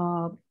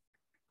 One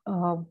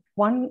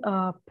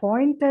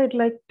point I'd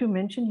like to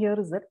mention here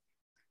is that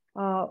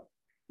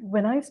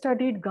when I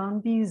studied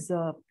Gandhi's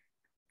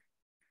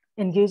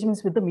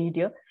engagements with the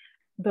media,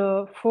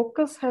 the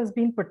focus has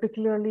been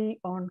particularly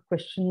on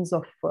questions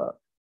of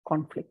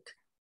conflict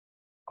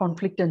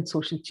and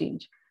social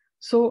change.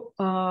 So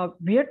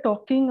we are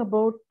talking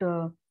about,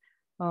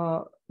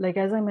 like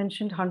as I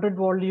mentioned, 100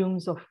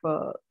 volumes of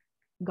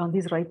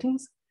Gandhi's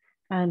writings.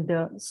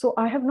 And so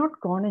I have not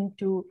gone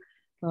into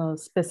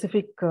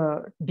specific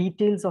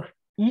details of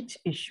each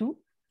issue.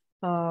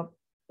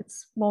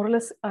 It's more or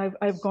less,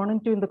 I've gone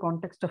into in the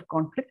context of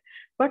conflict.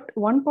 But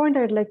one point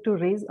I'd like to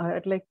raise,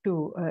 I'd like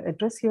to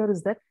address here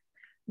is that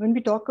when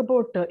we talk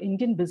about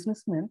Indian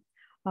businessmen,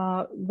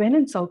 when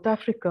in South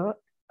Africa,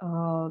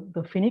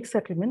 the Phoenix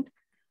settlement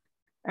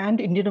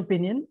and Indian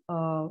opinion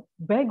were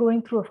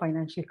going through a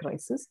financial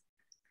crisis,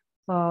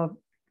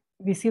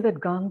 we see that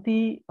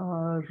Gandhi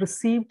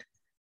received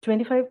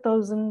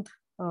 25,000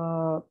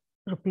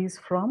 rupees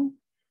from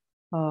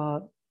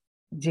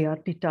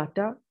JRT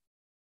Tata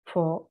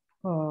for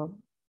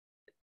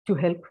to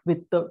help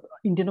with the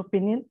Indian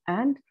opinion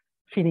and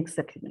Phoenix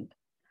settlement.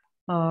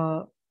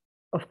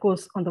 Of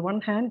course, on the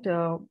one hand,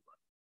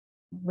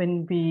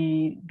 when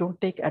we don't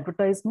take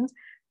advertisements,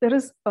 there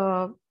is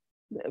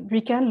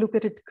we can look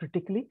at it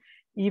critically.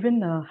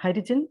 Even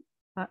Hydrogen,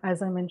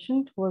 as I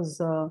mentioned,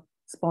 was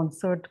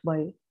sponsored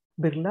by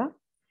Birla,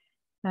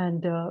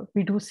 and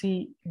we do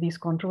see these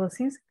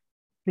controversies,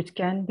 which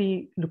can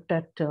be looked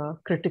at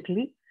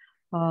critically,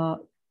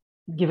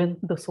 given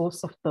the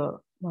source of the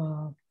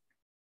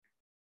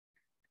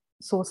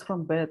source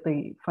from where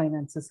the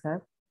finances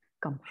have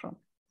come from.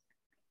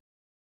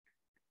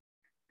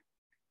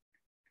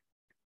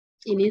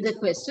 Any other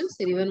questions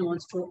anyone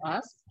wants to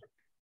ask?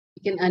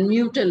 You can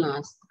unmute and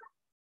ask.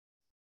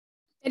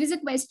 There is a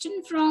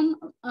question from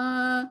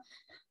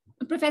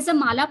Professor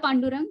Mala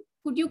Pandurang.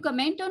 Could you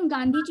comment on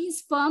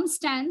Gandhiji's firm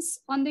stance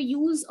on the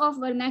use of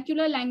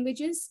vernacular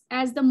languages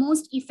as the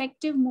most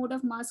effective mode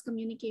of mass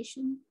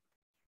communication?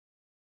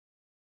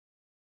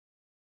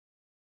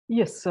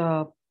 Yes,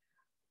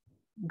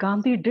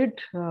 Gandhi did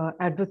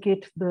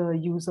advocate the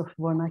use of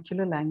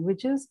vernacular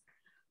languages,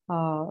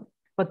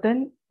 but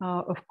then,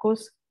 of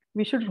course,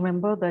 we should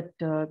remember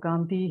that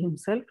Gandhi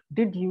himself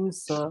did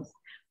use,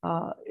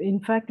 in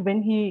fact,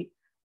 when he,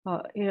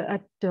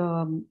 at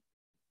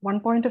one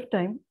point of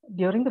time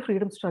during the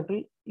freedom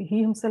struggle,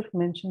 he himself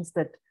mentions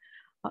that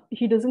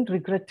he doesn't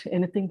regret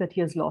anything that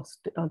he has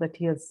lost, that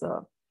he has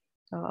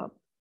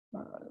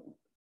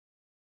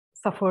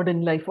suffered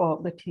in life,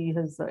 or that he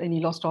has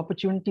any lost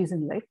opportunities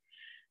in life,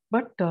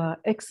 but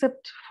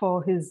except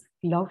for his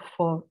love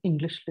for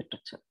English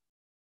literature.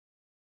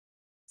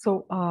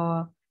 So,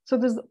 so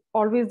there's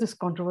always this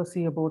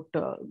controversy about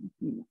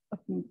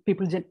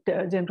people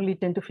generally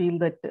tend to feel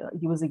that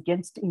he was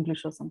against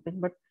English or something,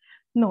 but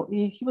no,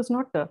 he was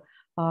not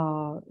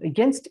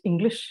against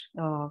English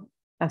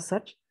as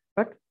such,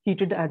 but he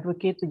did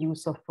advocate the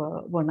use of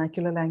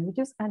vernacular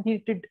languages, and he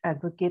did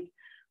advocate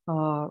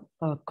a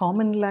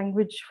common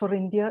language for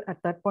India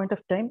at that point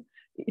of time.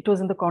 It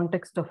was in the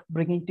context of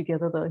bringing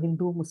together the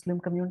Hindu-Muslim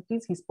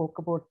communities. He spoke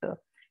about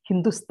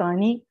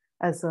Hindustani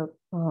as a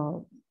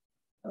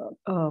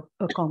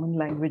common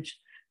language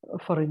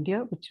for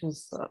India, which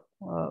was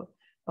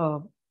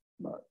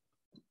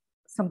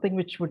something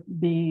which would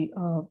be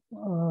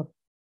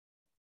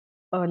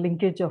a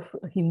linkage of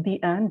Hindi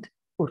and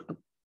Urdu.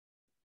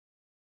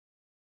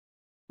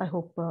 I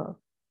hope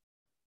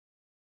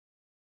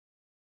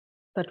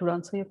that would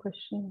answer your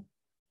question.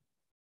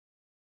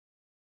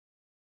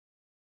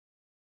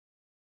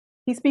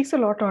 He speaks a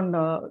lot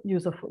on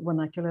use of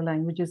vernacular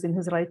languages in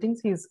his writings.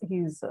 He's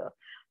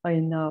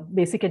in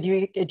basic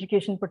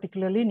education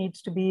particularly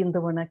needs to be in the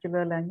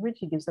vernacular language.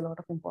 He gives a lot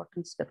of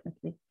importance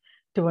definitely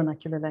to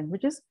vernacular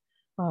languages.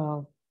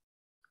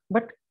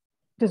 But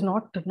it is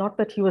not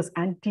that he was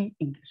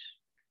anti-English.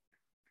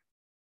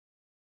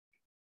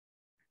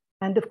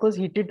 And of course,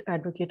 he did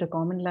advocate a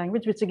common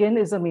language, which again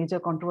is a major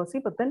controversy.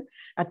 But then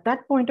at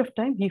that point of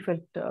time, he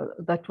felt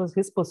that was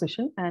his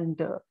position,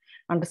 and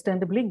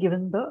understandably,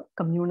 given the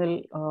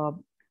communal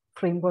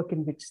framework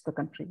in which the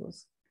country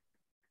was.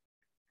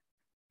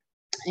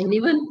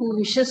 Anyone who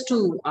wishes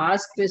to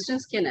ask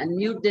questions can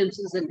unmute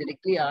themselves and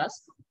directly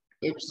ask.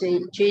 You have to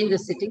say, change the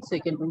settings so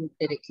you can do it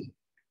directly.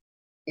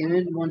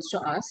 Anyone wants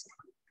to ask?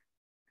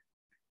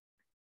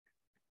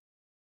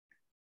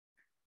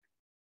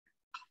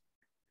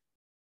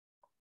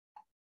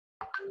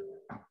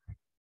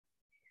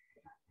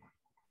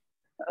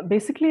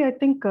 Basically, I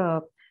think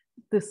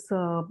this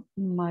while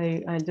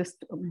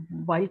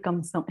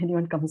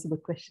anyone comes with a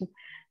question,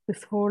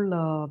 this whole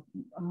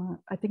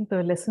I think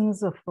the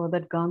lessons of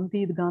that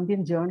the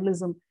Gandhian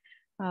journalism.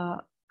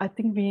 I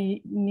think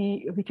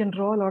we can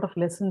draw a lot of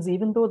lessons,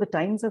 even though the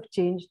times have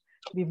changed.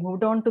 We've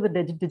moved on to the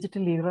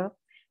digital era,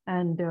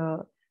 and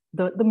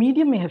the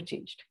medium may have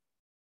changed.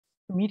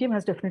 The medium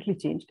has definitely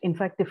changed. In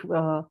fact, if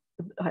the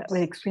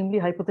extremely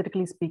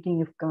hypothetically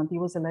speaking, if Gandhi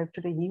was alive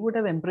today, he would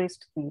have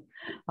embraced the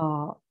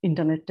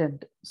internet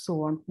and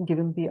so on,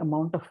 given the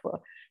amount of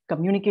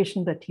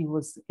communication that he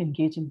was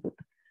engaging with.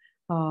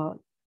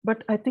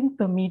 But I think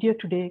the media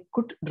today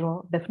could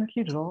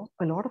definitely draw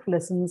a lot of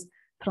lessons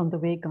from the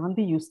way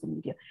Gandhi used the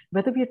media.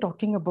 Whether we are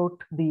talking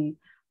about the,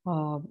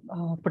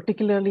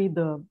 particularly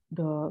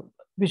the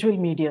visual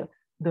media,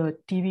 the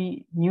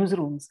TV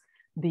newsrooms,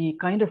 the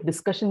kind of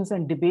discussions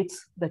and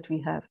debates that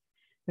we have,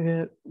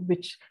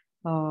 which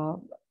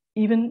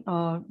even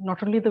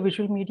not only the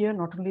visual media,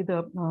 not only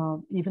the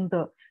even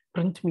the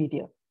print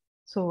media.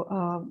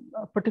 So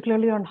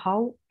particularly on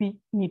how we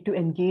need to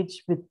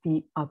engage with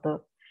the other.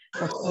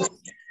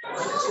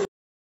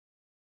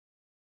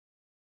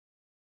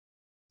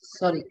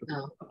 Sorry,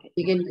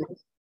 begin.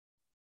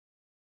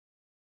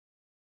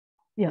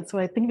 Yeah, so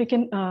I think we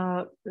can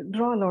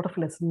draw a lot of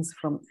lessons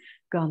from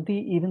Gandhi,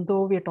 even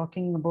though we are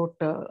talking about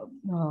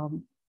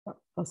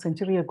a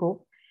century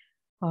ago.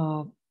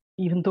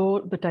 Even though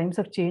the times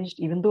have changed,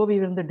 even though we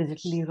were in the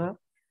digital era,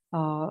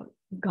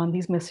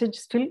 Gandhi's message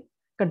still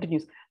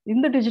continues.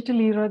 In the digital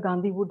era,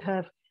 Gandhi would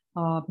have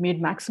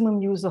made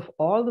maximum use of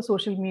all the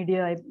social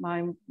media,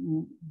 I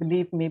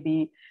believe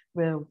maybe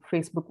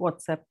Facebook,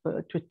 WhatsApp,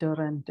 Twitter,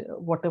 and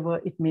whatever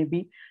it may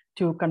be,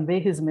 to convey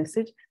his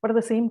message. But at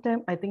the same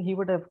time, I think he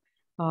would have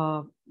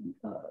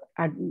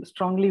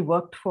strongly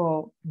worked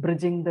for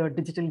bridging the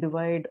digital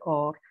divide,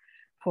 or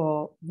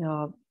for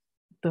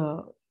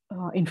the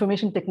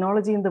information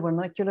technology in the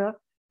vernacular,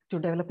 to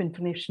develop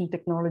information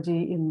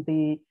technology in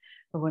the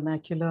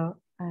vernacular,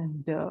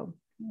 and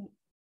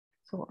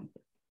so on.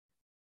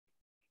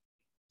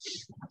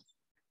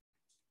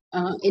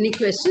 Any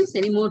questions?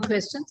 Any more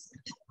questions?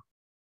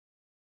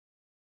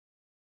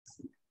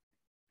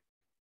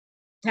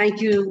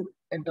 Thank you,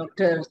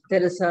 Dr.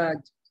 Teresa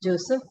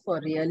Joseph, for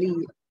really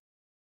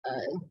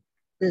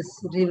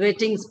this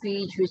riveting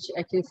speech, which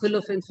actually full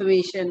of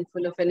information,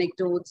 full of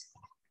anecdotes,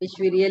 which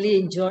we really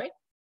enjoyed.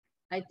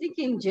 I think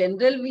in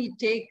general, we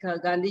take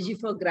Gandhiji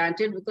for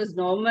granted, because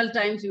normal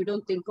times we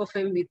don't think of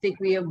him. We think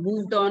we have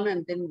moved on,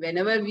 and then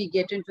whenever we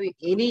get into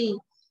any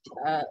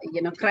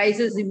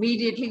crisis,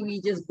 immediately we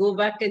just go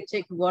back and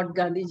check what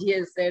Gandhiji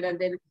has said, and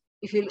then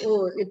we feel,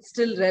 oh, it's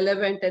still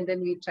relevant, and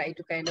then we try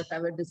to kind of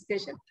have a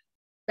discussion.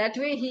 That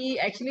way, he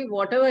actually,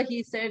 whatever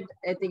he said,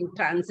 I think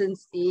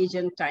transcends age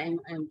and time.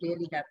 I'm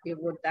really happy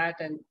about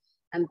that,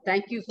 and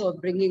thank you for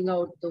bringing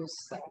out those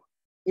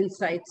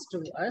insights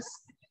to us.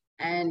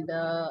 And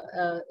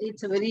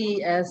it's a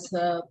very, as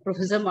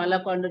Professor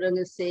Mala Pandurang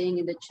is saying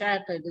in the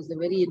chat, it is a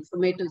very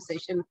informative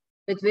session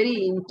with very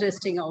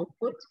interesting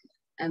output.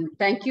 And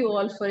thank you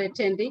all for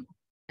attending.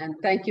 And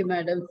thank you,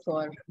 Madam,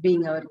 for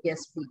being our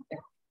guest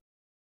speaker.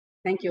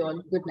 Thank you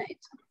all. Good night.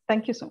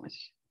 Thank you so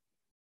much.